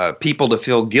people to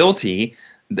feel guilty,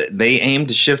 they aim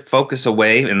to shift focus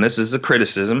away, and this is a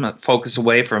criticism, focus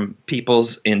away from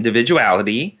people's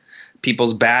individuality,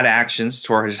 people's bad actions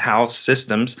towards how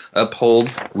systems uphold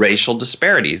racial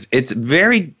disparities. It's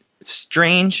very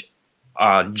strange,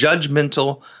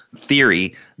 judgmental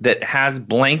theory that has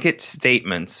blanket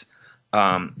statements,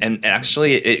 and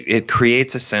actually it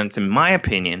creates a sense, in my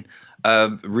opinion,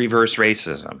 of reverse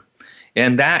racism.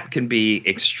 And that can be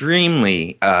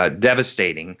extremely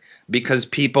devastating because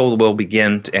people will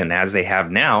begin to, and as they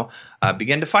have now,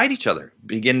 begin to fight each other,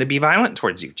 begin to be violent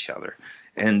towards each other.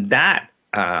 And that,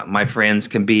 my friends,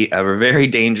 can be a very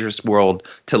dangerous world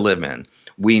to live in.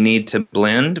 We need to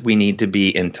blend. We need to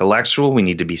be intellectual. We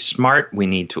need to be smart. We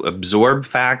need to absorb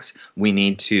facts. We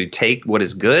need to take what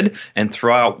is good and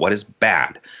throw out what is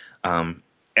bad.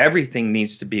 Everything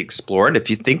needs to be explored. If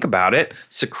you think about it,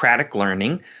 Socratic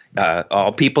learning,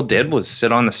 all people did was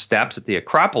sit on the steps at the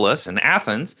Acropolis in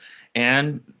Athens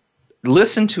and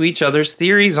listen to each other's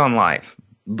theories on life,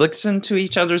 listen to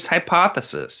each other's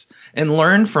hypotheses, and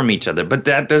learn from each other. But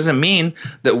that doesn't mean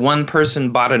that one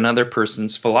person bought another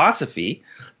person's philosophy.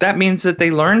 That means that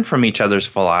they learned from each other's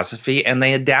philosophy and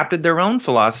they adapted their own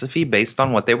philosophy based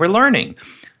on what they were learning.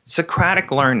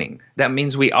 Socratic learning. That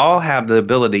means we all have the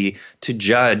ability to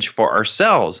judge for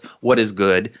ourselves what is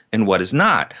good and what is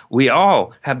not. We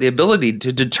all have the ability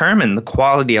to determine the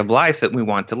quality of life that we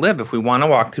want to live. If we want to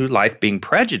walk through life being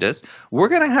prejudiced, we're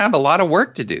going to have a lot of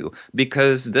work to do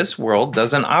because this world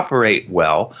doesn't operate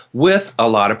well with a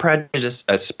lot of prejudice,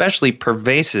 especially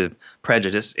pervasive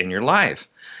prejudice in your life.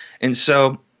 And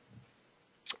so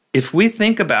if we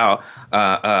think about,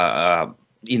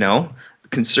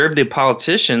 conservative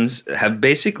politicians have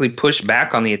basically pushed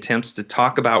back on the attempts to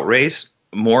talk about race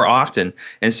more often.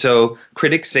 And so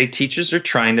critics say teachers are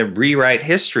trying to rewrite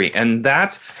history. And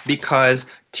that's because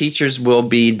teachers will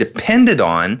be depended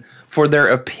on for their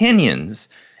opinions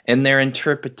and their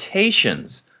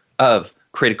interpretations of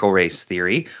critical race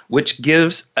theory, which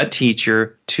gives a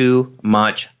teacher too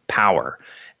much power.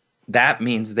 That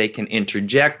means they can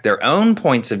interject their own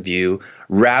points of view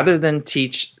rather than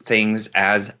teach things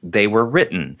as they were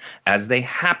written, as they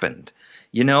happened.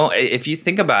 You know, if you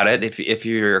think about it, if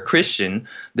you're a Christian,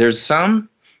 there's some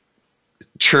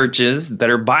churches that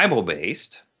are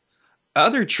Bible-based,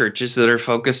 other churches that are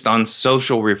focused on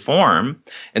social reform,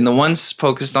 and the ones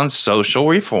focused on social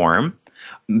reform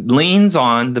leans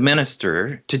on the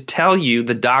minister to tell you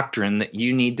the doctrine that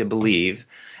you need to believe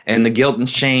and the guilt and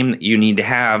shame that you need to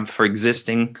have for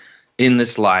existing in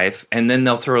this life, and then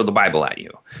they'll throw the Bible at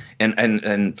you.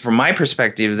 And from my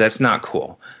perspective, that's not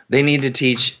cool. They need to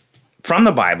teach from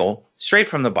the Bible, straight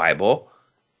from the Bible,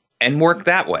 and work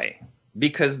that way,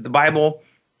 because the Bible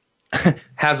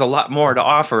has a lot more to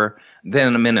offer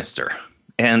than a minister,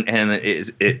 and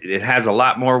it has a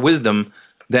lot more wisdom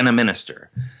than a minister.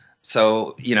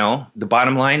 So, you know, the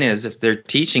bottom line is if they're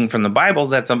teaching from the Bible,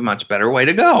 that's a much better way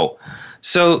to go.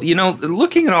 So, you know,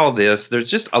 looking at all this,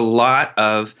 there's just a lot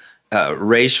of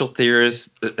racial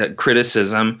theorist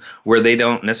criticism where they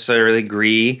don't necessarily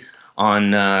agree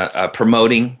on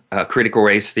promoting critical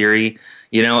race theory.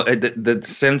 You know, the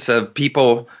sense of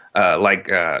people like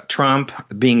Trump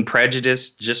being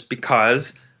prejudiced just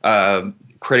because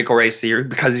critical race theory,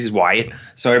 because he's white.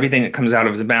 So everything that comes out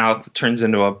of his mouth turns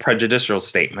into a prejudicial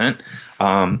statement.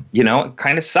 You know, it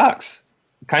kind of sucks.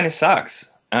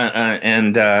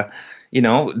 You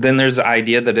know, then there's the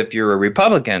idea that if you're a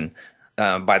Republican,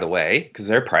 by the way, because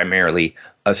they're primarily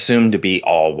assumed to be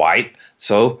all white,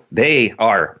 so they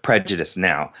are prejudiced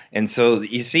now. And so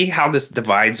you see how this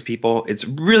divides people? It's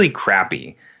really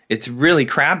crappy.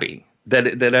 That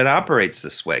it operates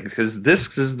this way, because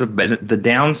this is the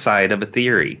downside of a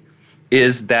theory,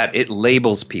 is that it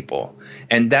labels people.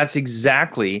 And that's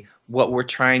exactly what we're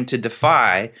trying to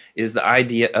defy, is the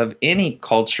idea of any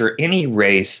culture, any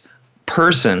race,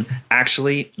 person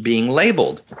actually being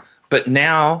labeled. But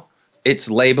now it's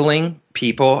labeling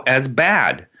people as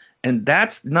bad. And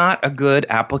that's not a good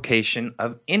application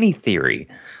of any theory.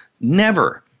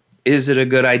 Never is it a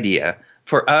good idea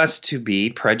for us to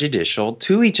be prejudicial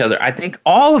to each other. I think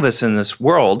all of us in this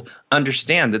world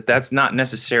understand that that's not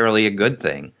necessarily a good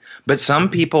thing. But some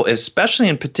people, especially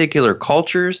in particular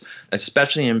cultures,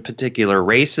 especially in particular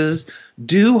races,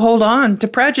 do hold on to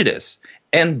prejudice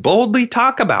and boldly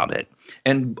talk about it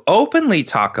and openly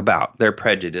talk about their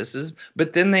prejudices,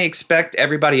 but then they expect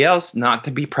everybody else not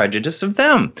to be prejudiced of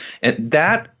them. And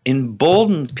that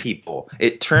emboldens people.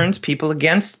 It turns people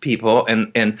against people.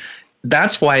 And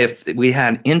that's why if we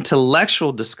had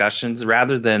intellectual discussions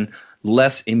rather than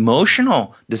less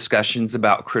emotional discussions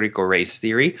about critical race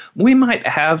theory, we might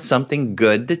have something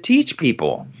good to teach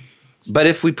people. But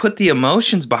if we put the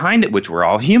emotions behind it, which we're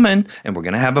all human and we're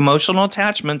going to have emotional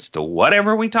attachments to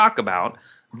whatever we talk about,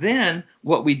 then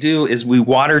what we do is we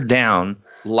water down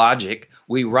logic,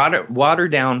 we water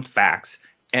down facts,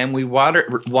 and we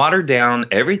water down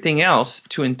everything else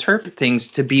to interpret things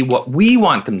to be what we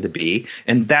want them to be.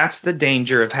 And that's the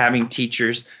danger of having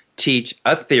teachers teach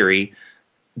a theory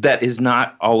that is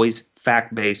not always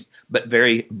fact-based, but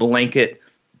very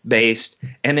blanket-based.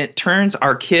 And it turns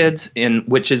our kids,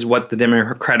 which is what the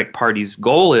Democratic Party's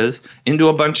goal is, into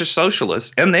a bunch of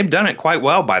socialists. And they've done it quite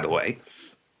well, by the way,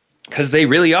 because they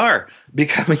really are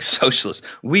becoming socialists.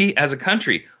 We as a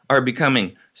country are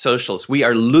becoming socialists. We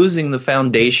are losing the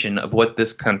foundation of what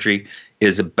this country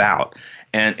is about.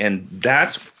 And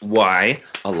that's why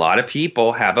a lot of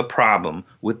people have a problem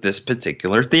with this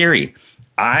particular theory.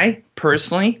 I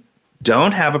personally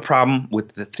don't have a problem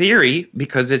with the theory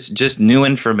because it's just new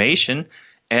information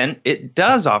and it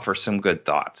does offer some good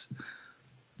thoughts.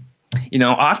 You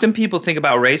know, often people think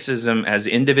about racism as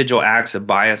individual acts of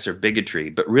bias or bigotry,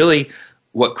 but really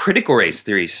what critical race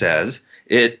theory says,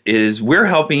 it is we're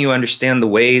helping you understand the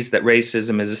ways that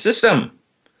racism is a system.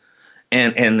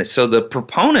 And so the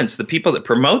proponents, the people that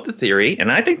promote the theory,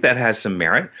 and I think that has some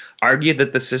merit, argue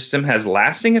that the system has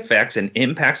lasting effects and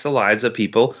impacts the lives of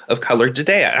people of color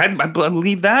today. I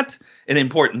believe that's an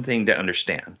important thing to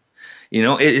understand. You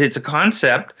know, it's a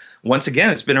concept, once again,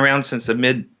 it's been around since the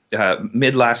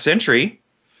mid last century,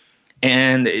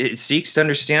 and it seeks to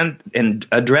understand and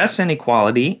address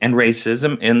inequality and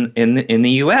racism in the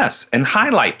U.S. and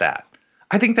highlight that.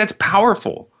 I think that's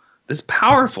powerful. It's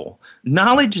powerful.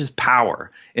 Knowledge is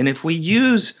power. And if we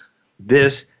use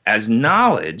this as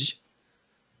knowledge,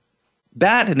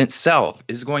 that in itself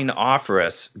is going to offer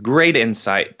us great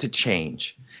insight to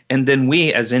change. And then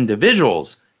we as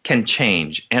individuals can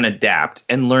change and adapt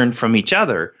and learn from each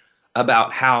other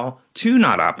about how to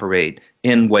not operate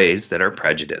in ways that are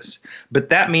prejudiced. But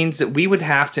that means that we would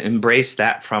have to embrace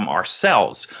that from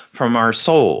ourselves, from our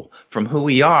soul, from who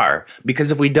we are.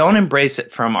 Because if we don't embrace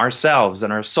it from ourselves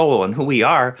and our soul and who we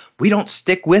are, we don't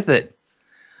stick with it.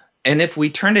 And if we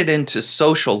turn it into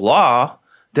social law,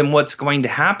 then what's going to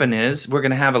happen is we're going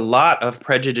to have a lot of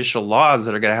prejudicial laws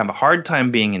that are going to have a hard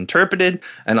time being interpreted,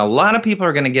 and a lot of people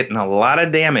are going to get in a lot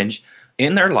of damage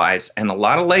in their lives and a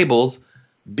lot of labels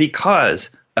because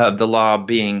of the law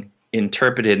being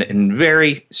interpreted in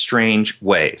very strange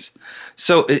ways.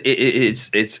 So it's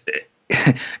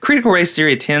critical race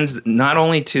theory attends not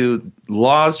only to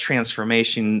law's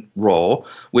transformation role,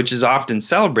 which is often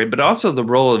celebrated, but also the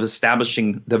role of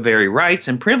establishing the very rights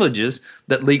and privileges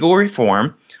that legal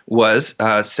reform was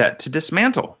set to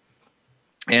dismantle.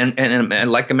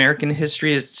 And like American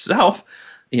history itself,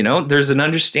 you know, there's an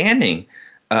understanding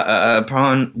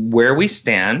upon where we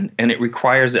stand, and it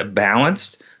requires a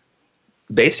balanced,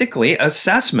 basically,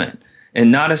 assessment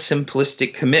and not a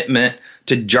simplistic commitment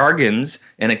to jargons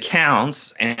and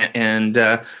accounts and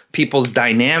people's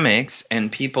dynamics and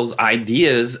people's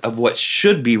ideas of what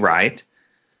should be right,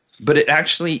 but it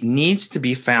actually needs to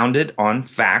be founded on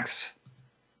facts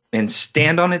and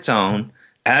stand on its own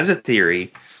as a theory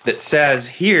that says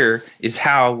here is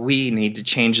how we need to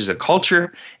change as a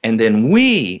culture, and then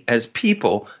we as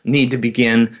people need to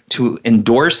begin to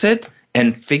endorse it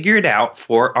and figure it out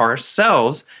for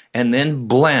ourselves and then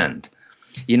blend.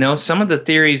 You know, some of the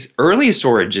theory's earliest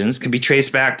origins can be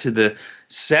traced back to the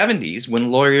 70s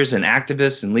when lawyers and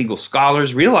activists and legal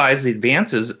scholars realized the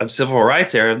advances of civil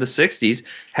rights era of the 60s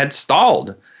had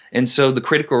stalled. And so the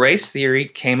critical race theory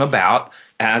came about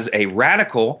as a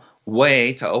radical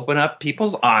way to open up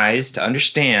people's eyes to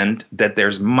understand that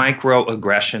there's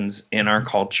microaggressions in our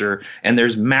culture and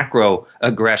there's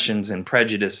macroaggressions and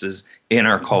prejudices in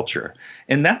our culture.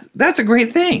 And that's a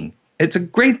great thing. It's a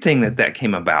great thing that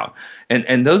came about.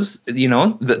 And those, you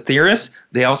know, the theorists,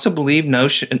 they also believe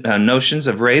notions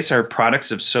of race are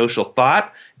products of social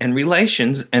thought and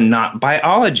relations and not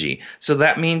biology. So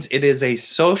that means it is a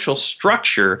social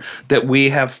structure that we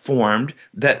have formed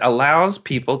that allows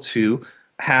people to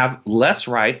have less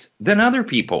rights than other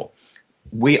people.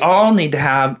 We all need to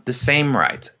have the same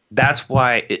rights. That's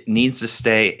why it needs to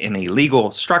stay in a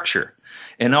legal structure.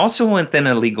 And also within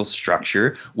a legal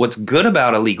structure, what's good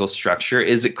about a legal structure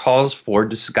is it calls for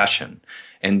discussion.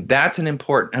 And that's an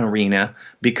important arena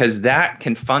because that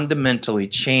can fundamentally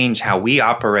change how we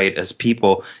operate as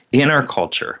people in our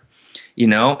culture. You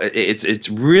know, it's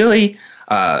really,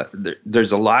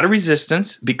 there's a lot of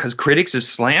resistance because critics have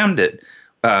slammed it.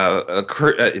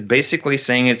 Basically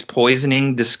saying it's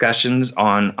poisoning discussions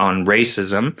on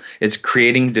racism, it's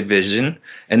creating division,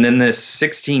 and then this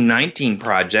 1619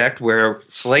 project where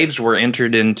slaves were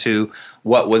entered into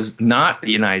what was not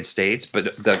the United States,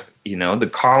 but the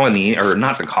colony, or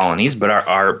not the colonies, but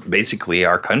our basically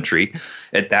our country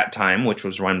at that time, which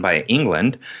was run by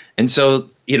England. And so,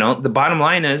 you know, the bottom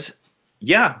line is,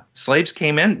 yeah, slaves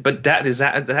came in, but is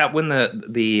that when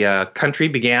the country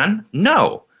began?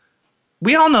 No.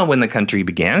 We all know when the country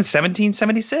began,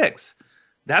 1776.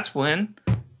 That's when,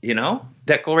 you know,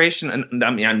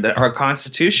 our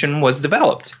Constitution was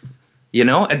developed. You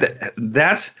know,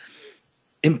 that's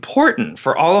important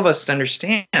for all of us to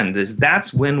understand is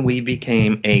that's when we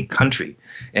became a country.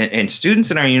 And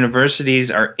students in our universities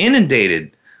are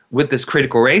inundated with this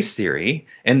critical race theory,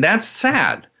 and that's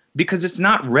sad because it's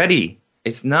not ready.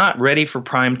 It's not ready for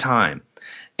prime time.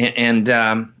 And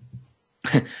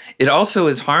it also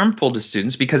is harmful to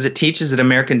students because it teaches that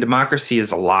American democracy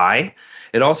is a lie.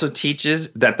 It also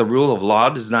teaches that the rule of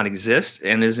law does not exist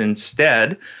and is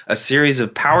instead a series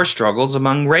of power struggles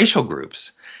among racial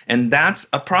groups. And that's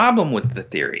a problem with the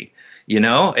theory. You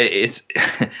know, it's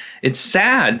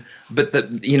sad, but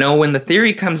when the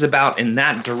theory comes about in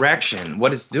that direction,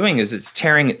 what it's doing is it's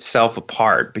tearing itself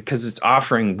apart because it's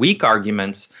offering weak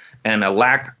arguments and a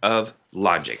lack of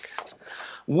logic.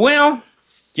 Well,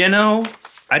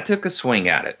 I took a swing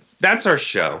at it. That's our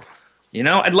show.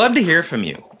 I'd love to hear from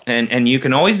you. And you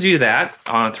can always do that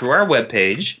through our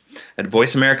webpage at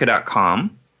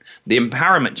voiceamerica.com, the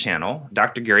Empowerment Channel,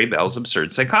 Dr. Gary Bell's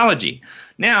Absurd Psychology.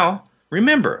 Now,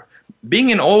 remember,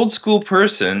 being an old school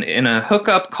person in a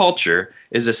hookup culture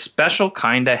is a special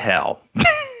kind of hell.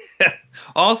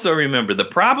 Also, remember, the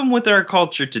problem with our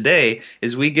culture today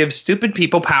is we give stupid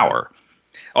people power.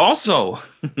 Also,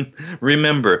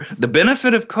 remember, the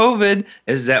benefit of COVID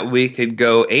is that we could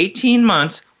go 18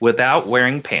 months without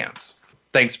wearing pants.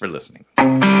 Thanks for listening.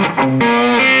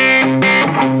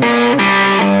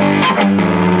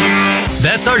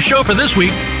 That's our show for this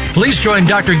week. Please join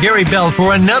Dr. Gary Bell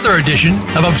for another edition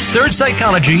of Absurd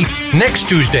Psychology next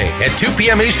Tuesday at 2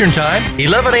 p.m. Eastern Time,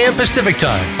 11 a.m. Pacific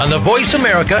Time on the Voice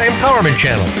America Empowerment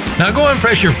Channel. Now go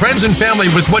impress your friends and family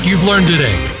with what you've learned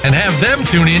today and have them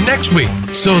tune in next week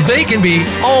so they can be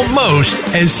almost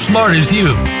as smart as you.